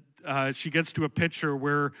 she gets to a picture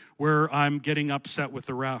where I'm getting upset with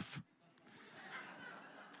the ref.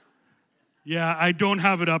 Yeah, I don't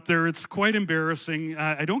have it up there. It's quite embarrassing.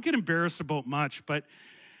 I don't get embarrassed about much, but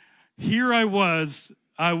here I was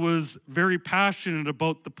very passionate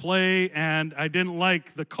about the play, and I didn't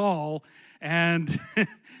like the call, and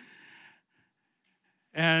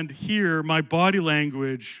and here my body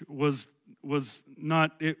language was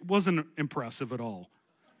not, it wasn't impressive at all.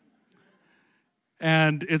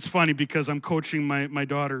 And it's funny because I'm coaching my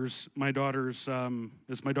daughter's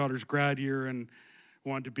grad year, and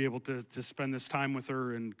wanted to be able to spend this time with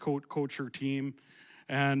her and coach her team.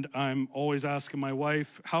 And I'm always asking my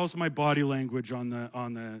wife, how's my body language on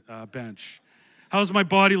the bench? How's my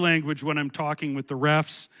body language when I'm talking with the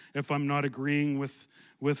refs if I'm not agreeing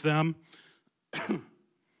with them?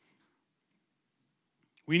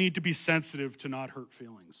 We need to be sensitive to not hurt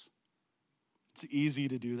feelings. It's easy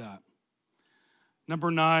to do that. Number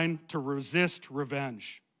 9, to resist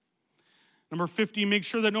revenge. Number 15, make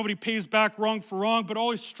sure that nobody pays back wrong for wrong, but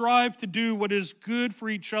always strive to do what is good for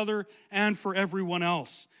each other and for everyone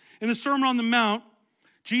else. In the Sermon on the Mount,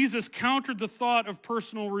 Jesus countered the thought of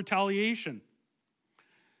personal retaliation.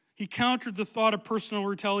 He countered the thought of personal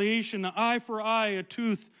retaliation, an eye for eye, a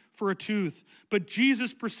tooth for a tooth. But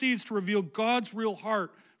Jesus proceeds to reveal God's real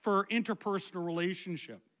heart for our interpersonal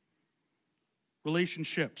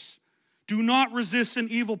relationships. Do not resist an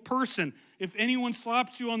evil person. If anyone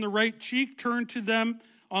slaps you on the right cheek, turn to them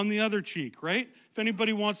on the other cheek, right? If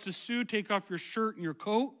anybody wants to sue, take off your shirt and your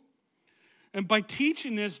coat. And by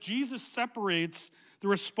teaching this, Jesus separates the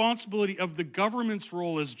responsibility of the government's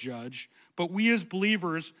role as judge, but we as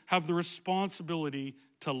believers have the responsibility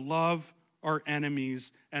to love our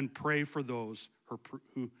enemies and pray for those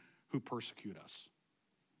who persecute us.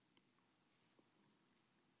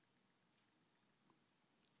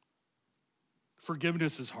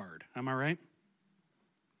 Forgiveness is hard, am I right?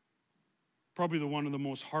 Probably one of the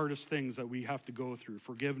most hardest things that we have to go through.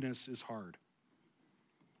 Forgiveness is hard.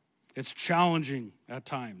 It's challenging at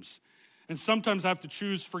times. And sometimes I have to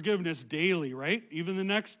choose forgiveness daily, right? Even the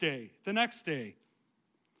next day.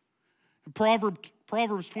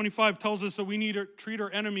 Proverbs 25 tells us that we need to treat our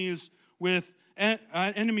enemies with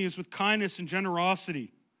kindness and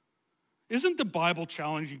generosity. Isn't the Bible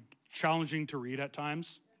challenging to read at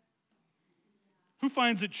times? Who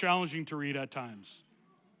finds it challenging to read at times?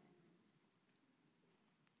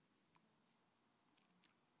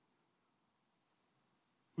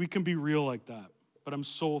 We can be real like that, but I'm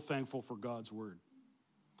so thankful for God's word.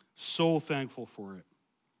 So thankful for it.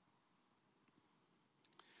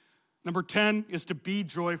 Number 10 is to be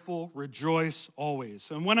joyful, rejoice always.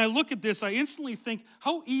 And when I look at this, I instantly think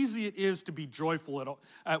how easy it is to be joyful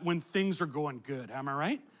at when things are going good. Am I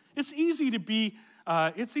right? It's easy to be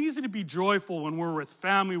joyful when we're with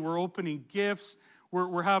family, we're opening gifts,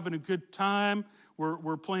 we're having a good time,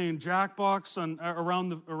 we're playing Jackbox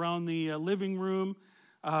around the living room.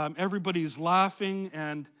 Everybody's laughing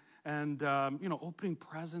and opening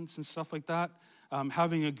presents and stuff like that,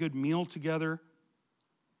 having a good meal together.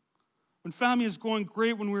 When family is going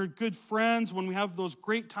great, when we're good friends, when we have those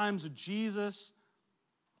great times with Jesus.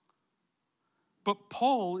 But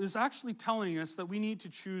Paul is actually telling us that we need to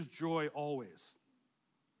choose joy always.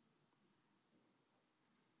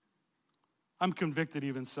 I'm convicted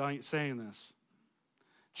even saying this.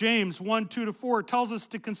 James 1:2-4 tells us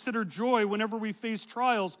to consider joy whenever we face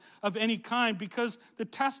trials of any kind because the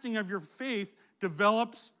testing of your faith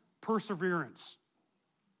develops perseverance.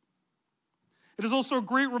 It is also a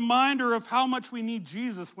great reminder of how much we need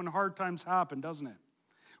Jesus when hard times happen, doesn't it?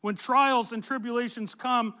 When trials and tribulations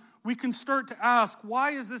come, we can start to ask,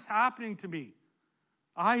 why is this happening to me?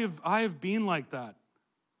 I have been like that.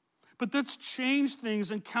 But let's change things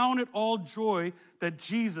and count it all joy that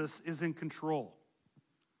Jesus is in control.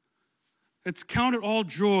 Let's count it all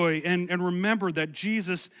joy and remember that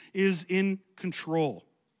Jesus is in control.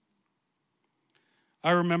 I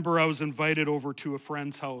remember I was invited over to a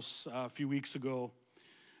friend's house a few weeks ago,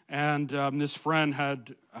 and this friend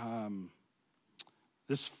had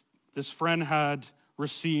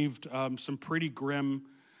received some pretty grim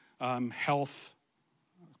health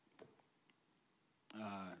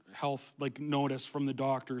notice from the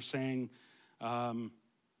doctor saying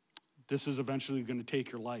this is eventually going to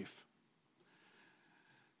take your life.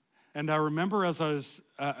 And I remember as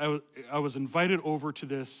I was invited over to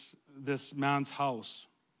this man's house,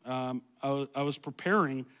 I was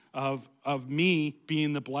preparing of me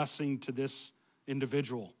being the blessing to this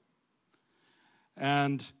individual.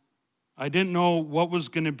 And I didn't know what was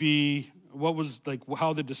going to be,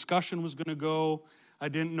 how the discussion was going to go. I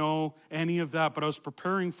didn't know any of that, but I was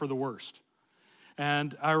preparing for the worst.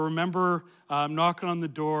 And I remember knocking on the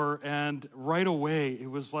door, and right away, it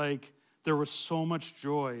was like there was so much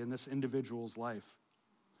joy in this individual's life.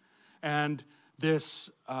 And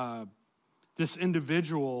this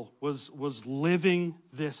individual was living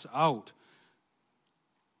this out.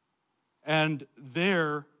 And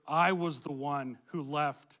there, I was the one who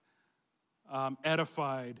left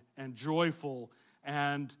edified and joyful,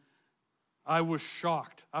 and I was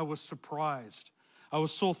shocked. I was surprised. I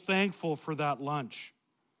was so thankful for that lunch.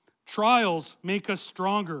 Trials make us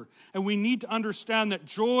stronger, and we need to understand that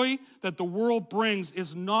joy that the world brings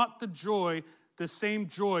is not the same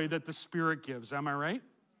joy that the Spirit gives. Am I right?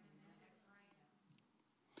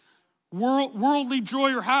 Worldly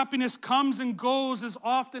joy or happiness comes and goes as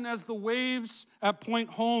often as the waves at Point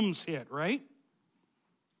Holmes hit, right?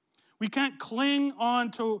 We can't cling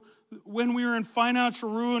on to when we are in financial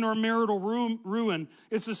ruin or marital ruin.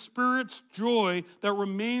 It's the Spirit's joy that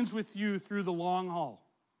remains with you through the long haul.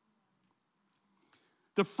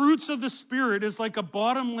 The fruits of the Spirit is like a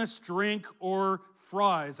bottomless drink or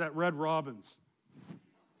fries at Red Robin's.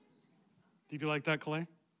 Did you like that, Clay?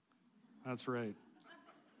 That's right.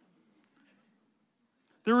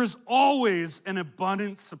 There is always an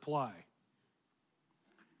abundant supply.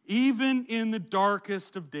 Even in the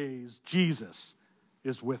darkest of days, Jesus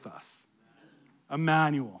is with us.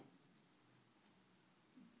 Emmanuel.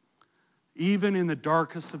 Even in the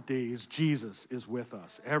darkest of days, Jesus is with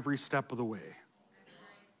us every step of the way.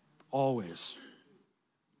 Always.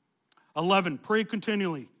 11, pray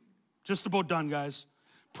continually. Just about done, guys.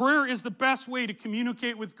 Prayer is the best way to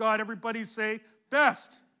communicate with God. Everybody say,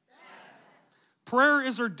 best. Prayer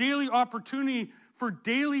is our daily opportunity for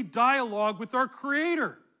daily dialogue with our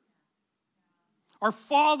Creator, our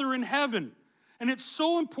Father in heaven. And it's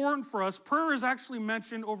so important for us. Prayer is actually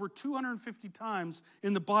mentioned over 250 times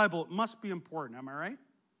in the Bible. It must be important, am I right?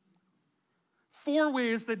 4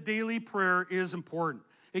 ways that daily prayer is important.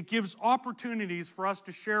 It gives opportunities for us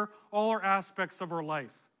to share all our aspects of our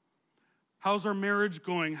life. How's our marriage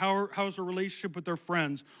going? How's our relationship with our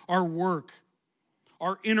friends? Our work?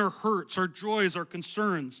 Our inner hurts, our joys, our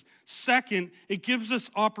concerns. Second, it gives us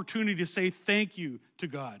opportunity to say thank you to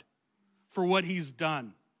God for what He's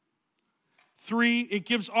done. 3, it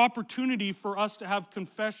gives opportunity for us to have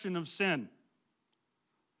confession of sin.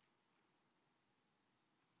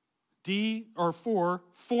 4,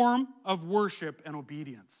 form of worship and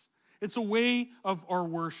obedience. It's a way of our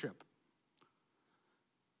worship.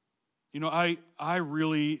 You know, I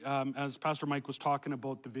really, as Pastor Mike was talking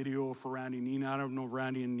about the video for Randy and Nina, I don't know if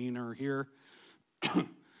Randy and Nina are here,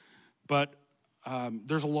 but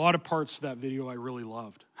there's a lot of parts to that video I really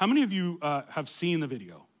loved. How many of you have seen the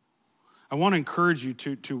video? I want to encourage you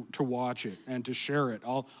to watch it and to share it.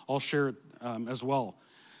 I'll share it as well.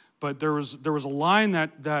 But there was a line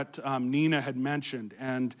that Nina had mentioned,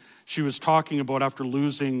 and she was talking about after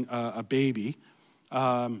losing a baby,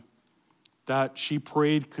 that she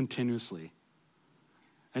prayed continuously,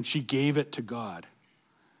 and she gave it to God.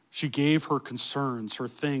 She gave her concerns, her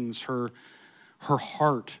things, her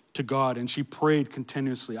heart to God, and she prayed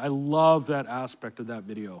continuously. I love that aspect of that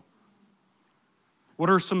video. What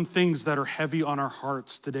are some things that are heavy on our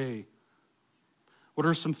hearts today? What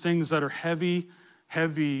are some things that are heavy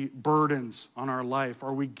burdens on our life?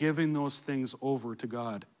 Are we giving those things over to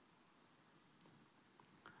God?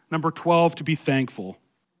 Number 12, to be thankful.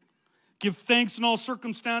 Give thanks in all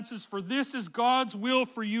circumstances, for this is God's will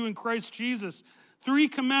for you in Christ Jesus. 3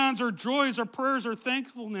 commands, our joys, our prayers, our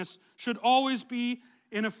thankfulness should always be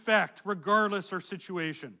in effect, regardless of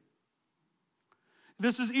situation.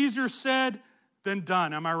 This is easier said than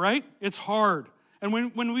done, am I right? It's hard. And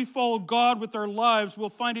when we follow God with our lives, we'll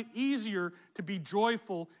find it easier to be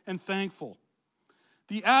joyful and thankful.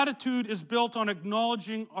 The attitude is built on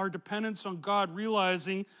acknowledging our dependence on God,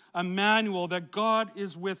 realizing, Emmanuel, that God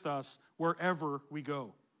is with us wherever we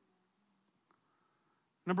go.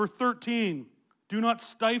 Number 13, do not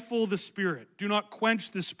stifle the Spirit. Do not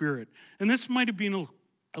quench the Spirit. And this might have been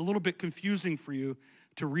a little bit confusing for you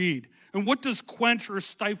to read. And what does quench or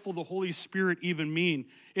stifle the Holy Spirit even mean?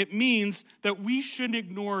 It means that we shouldn't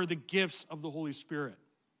ignore the gifts of the Holy Spirit.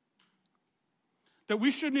 That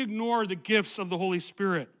we shouldn't ignore the gifts of the Holy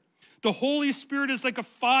Spirit. The Holy Spirit is like a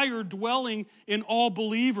fire dwelling in all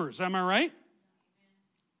believers. Am I right?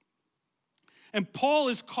 And Paul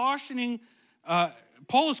is cautioning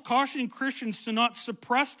Christians to not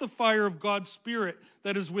suppress the fire of God's Spirit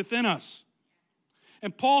that is within us.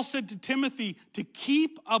 And Paul said to Timothy to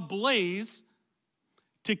keep ablaze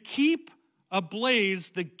the gift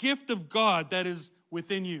of God that is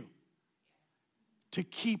within you. To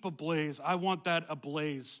keep ablaze. I want that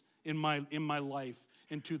ablaze in my life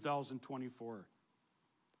in 2024.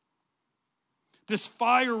 This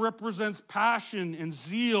fire represents passion and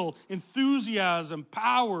zeal, enthusiasm,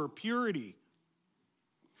 power, purity.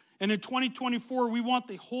 And in 2024, we want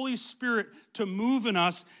the Holy Spirit to move in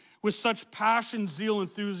us with such passion, zeal,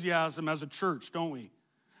 enthusiasm as a church, don't we?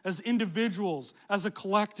 As individuals, as a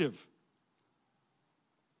collective.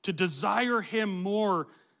 To desire Him more,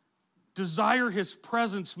 desire His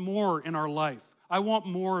presence more in our life. I want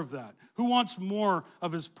more of that. Who wants more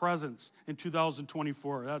of His presence in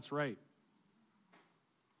 2024? That's right.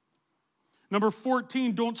 Number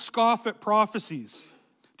 14, don't scoff at prophecies.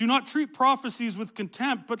 Do not treat prophecies with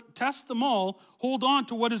contempt, but test them all. Hold on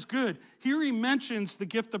to what is good. Here he mentions the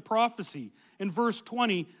gift of prophecy in verse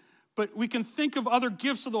 20, but we can think of other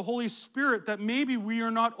gifts of the Holy Spirit that maybe we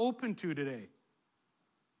are not open to today.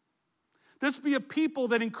 Let's be a people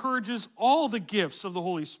that encourages all the gifts of the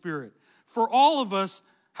Holy Spirit for all of us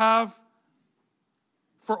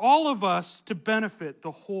to benefit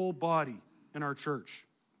the whole body in our church.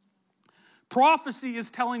 Prophecy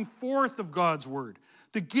is telling forth of God's word.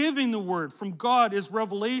 The giving the word from God is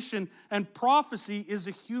revelation, and prophecy is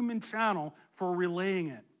a human channel for relaying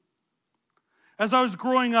it. As I was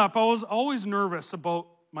growing up, I was always nervous about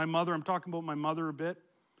my mother. I'm talking about my mother a bit.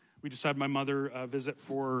 We just had my mother visit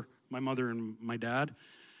for my mother and my dad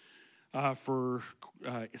for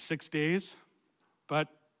 6 days. But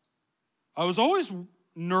I was always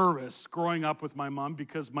nervous growing up with my mom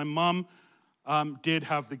because my mom did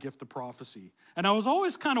have the gift of prophecy. And I was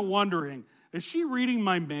always kind of wondering, is she reading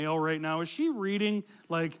my mail right now? Is she reading,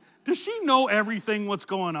 does she know everything what's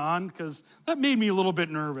going on? Because that made me a little bit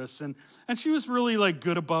nervous. And she was really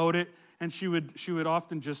good about it. And she would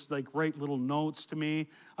often just write little notes to me,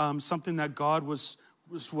 something that God was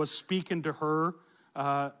speaking to her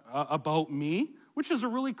about me, which is a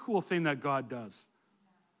really cool thing that God does,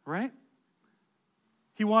 right?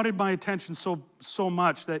 He wanted my attention so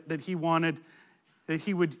much that he wanted that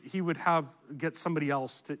he would get somebody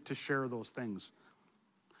else to share those things.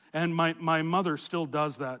 And my mother still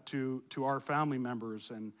does that to our family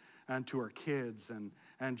members and to our kids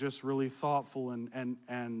and just really thoughtful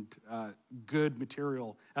and good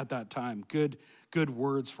material at that time, good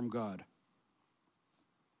words from God.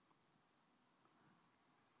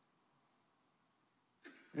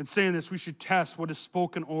 In saying this, we should test what is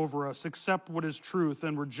spoken over us, accept what is truth,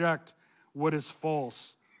 and reject what is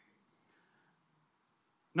false.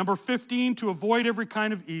 Number 15, to avoid every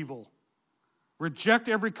kind of evil. Reject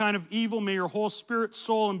every kind of evil. May your whole spirit,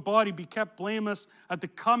 soul, and body be kept blameless at the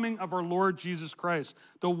coming of our Lord Jesus Christ.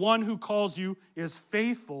 The one who calls you is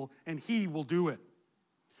faithful, and he will do it.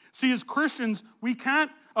 See, as Christians, we can't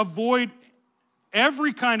avoid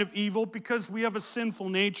every kind of evil because we have a sinful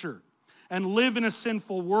nature and live in a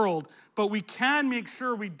sinful world, but we can make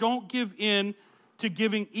sure we don't give in to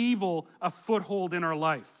giving evil a foothold in our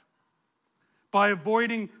life by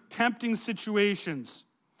avoiding tempting situations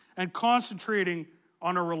and concentrating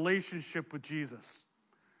on a relationship with Jesus.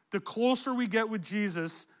 The closer we get with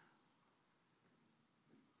Jesus,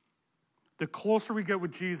 the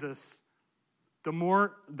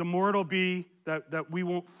more it'll be that we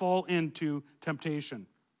won't fall into temptation.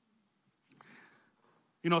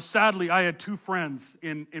 You know, sadly, I had two friends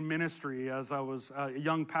in ministry as I was a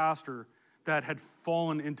young pastor that had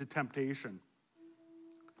fallen into temptation.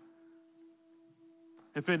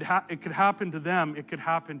 If it could happen to them, it could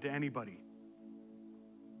happen to anybody.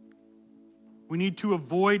 We need to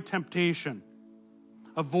avoid temptation,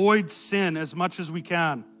 avoid sin as much as we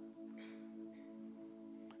can.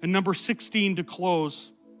 And number 16, to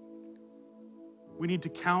close, we need to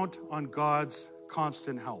count on God's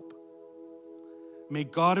constant help. May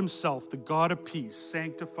God himself, the God of peace,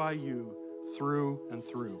 sanctify you through and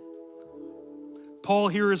through. Paul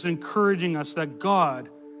here is encouraging us that God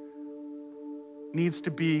needs to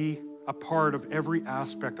be a part of every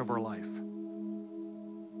aspect of our life.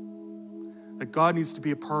 That God needs to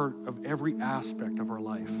be a part of every aspect of our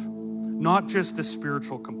life, not just the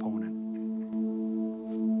spiritual component.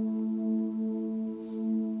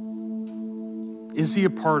 Is he a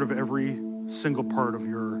part of every single part of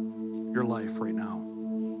your life right now?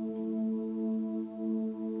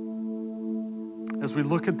 As we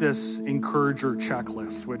look at this encourager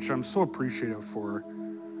checklist, which I'm so appreciative for,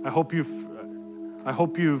 I hope you've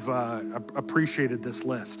appreciated this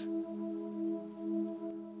list.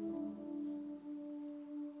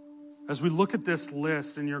 As we look at this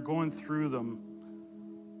list and you're going through them,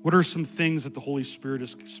 what are some things that the Holy Spirit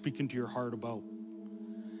is speaking to your heart about?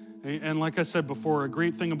 And like I said before, a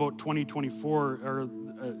great thing about 2024, or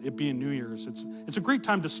it being New Year's, it's a great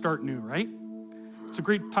time to start new, right? It's a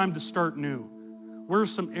great time to start new. What are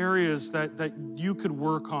some areas that you could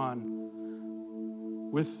work on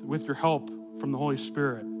with your help from the Holy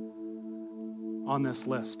Spirit on this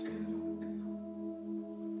list? And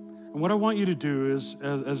what I want you to do is,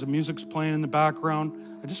 as the music's playing in the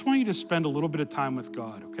background, I just want you to spend a little bit of time with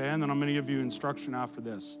God, okay? And then I'm going to give you instruction after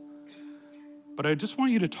this. But I just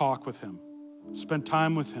want you to talk with him, spend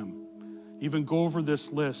time with him, even go over this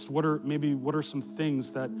list. What are some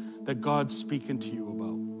things that God's speaking to you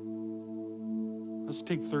about? Let's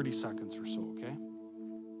take 30 seconds or so, okay?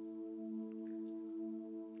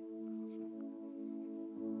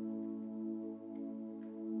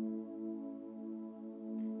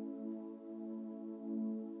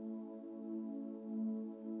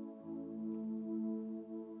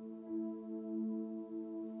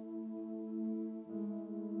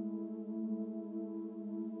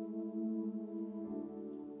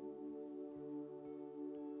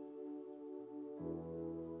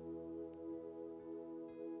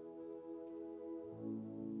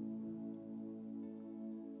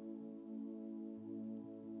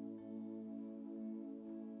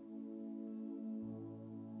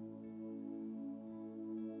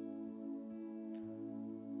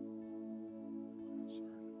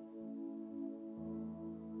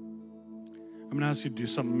 I'm going to ask you to do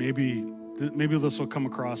something. Maybe this will come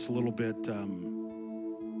across a little bit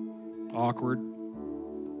awkward,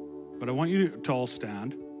 but I want you to all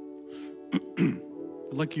stand. I'd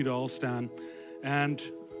like you to all stand, and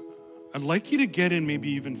I'd like you to get in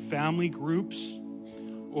maybe even family groups,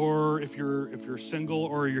 or if you're single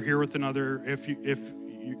or you're here with another, if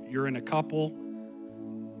you're in a couple,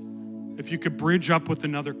 if you could bridge up with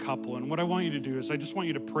another couple. And what I want you to do is I just want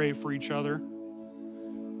you to pray for each other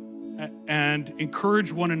and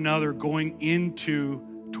encourage one another going into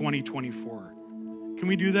 2024. Can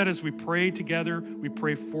we do that as we pray together? We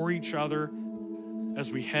pray for each other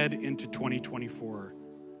as we head into 2024.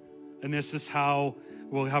 And this is how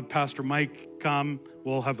we'll have Pastor Mike come.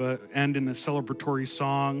 We'll have an end in a celebratory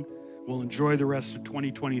song. We'll enjoy the rest of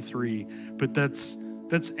 2023. But let's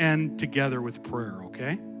end together with prayer,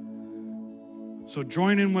 okay? So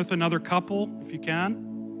join in with another couple if you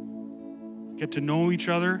can. Get to know each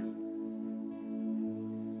other.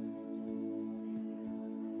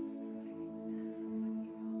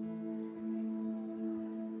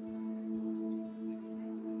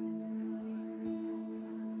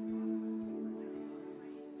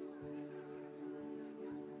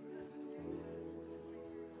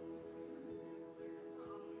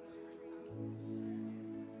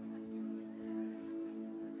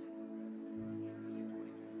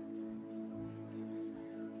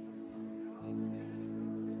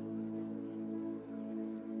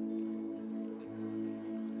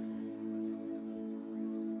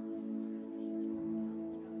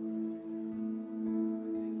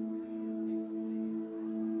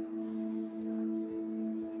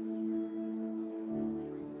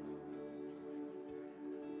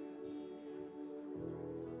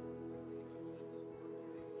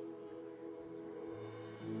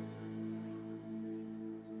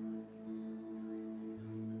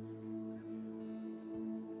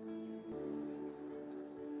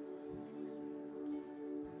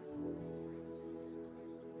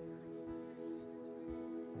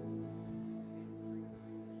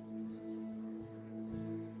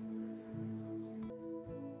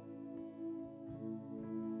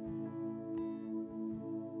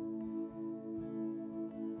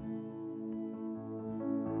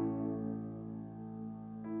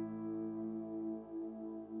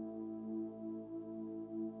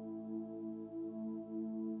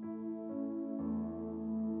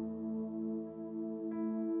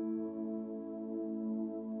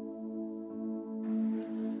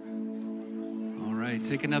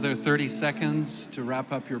 Take another 30 seconds to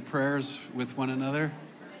wrap up your prayers with one another.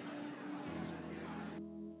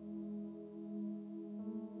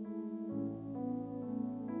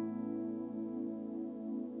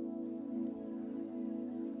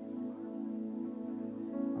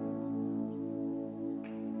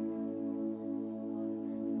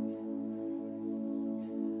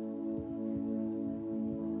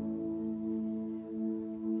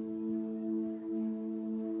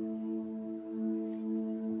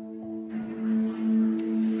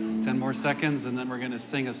 More seconds, and then we're going to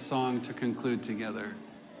sing a song to conclude together.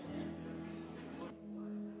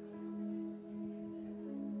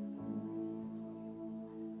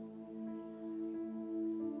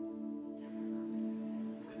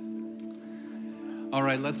 All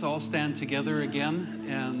right, let's all stand together again,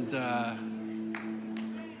 and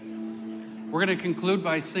we're going to conclude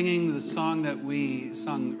by singing the song that we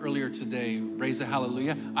sung earlier today, Raise a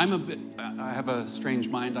Hallelujah. I have a strange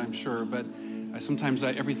mind, I'm sure, but sometimes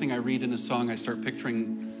everything I read in a song, I start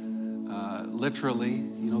picturing literally,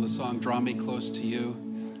 the song, Draw Me Close to You.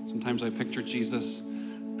 Sometimes I picture Jesus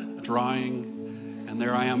drawing, and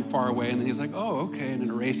there I am far away, and then he's like, oh, okay, and it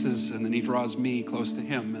erases, and then he draws me close to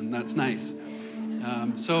him, and that's nice.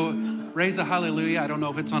 So raise a hallelujah. I don't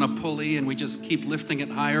know if it's on a pulley and we just keep lifting it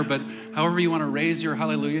higher, but however you want to raise your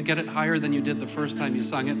hallelujah, get it higher than you did the first time you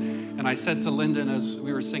sung it. And I said to Lyndon as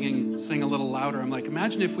we were singing, sing a little louder. I'm like,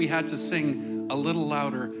 imagine if we had to sing a little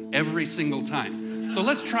louder every single time. So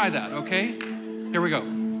let's try that, okay? Here we go.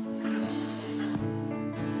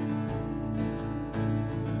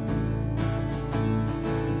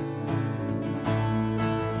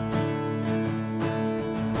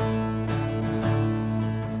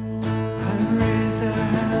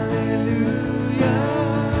 Hallelujah.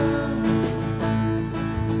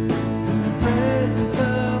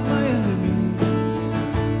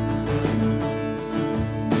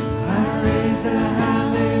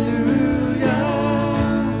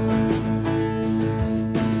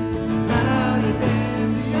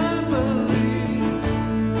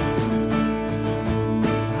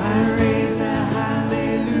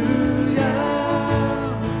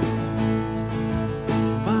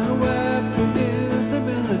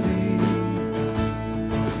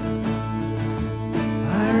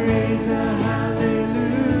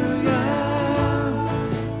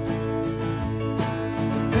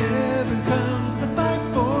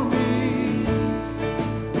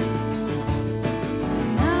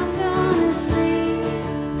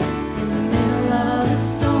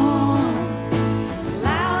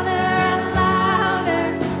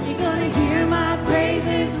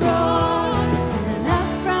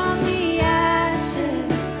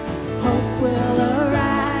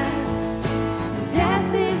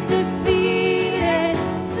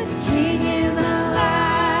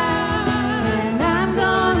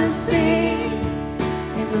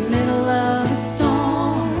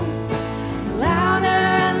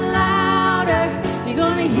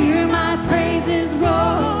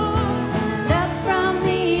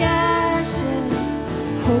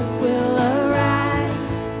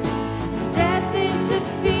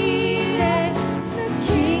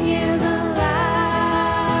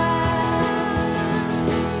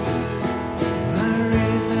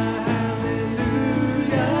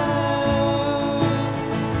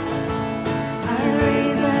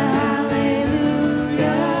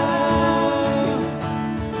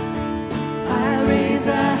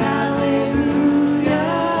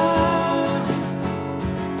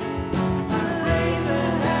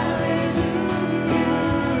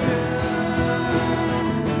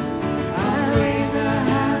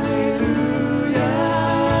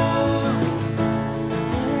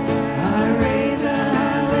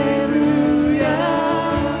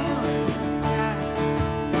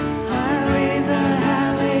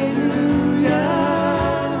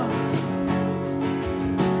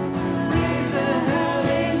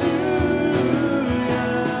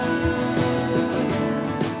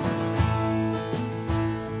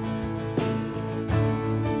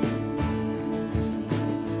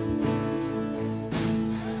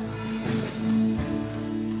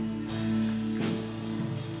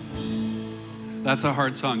 That's a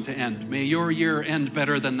hard song to end. May your year end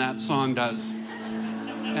better than that song does.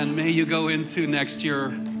 And may you go into next year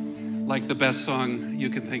like the best song you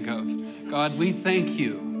can think of. God, we thank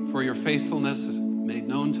you for your faithfulness made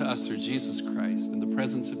known to us through Jesus Christ and the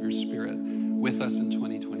presence of your Spirit with us in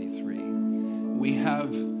 2023. We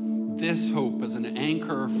have this hope as an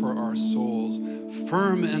anchor for our souls,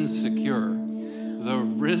 firm and secure. The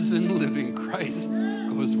risen, living Christ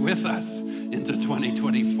goes with us into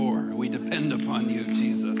 2024. We depend upon you,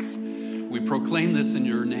 Jesus. We proclaim this in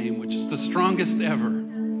your name, which is the strongest ever.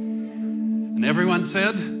 And everyone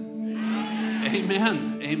said,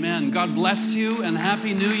 Amen. Amen. God bless you and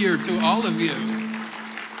Happy New Year to all of you.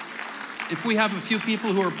 If we have a few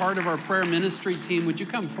people who are part of our prayer ministry team, would you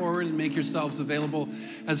come forward and make yourselves available?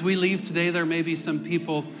 As we leave today, there may be some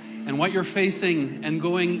people, and what you're facing and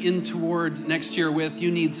going in toward next year with,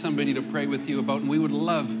 you need somebody to pray with you about, and we would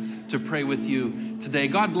love to pray with you today.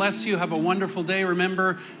 God bless you. Have a wonderful day.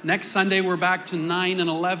 Remember, next Sunday we're back to 9 and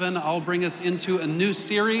 11. I'll bring us into a new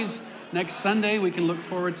series next Sunday. We can look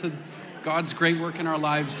forward to God's great work in our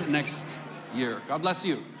lives next year. God bless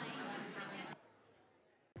you.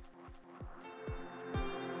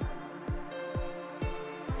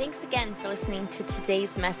 Thanks again for listening to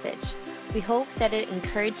today's message. We hope that it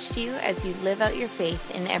encouraged you as you live out your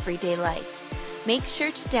faith in everyday life. Make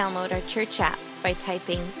sure to download our church app by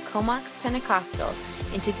typing Comox Pentecostal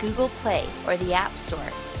into Google Play or the App Store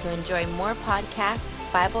to enjoy more podcasts,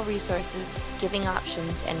 Bible resources, giving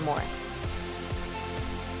options, and more.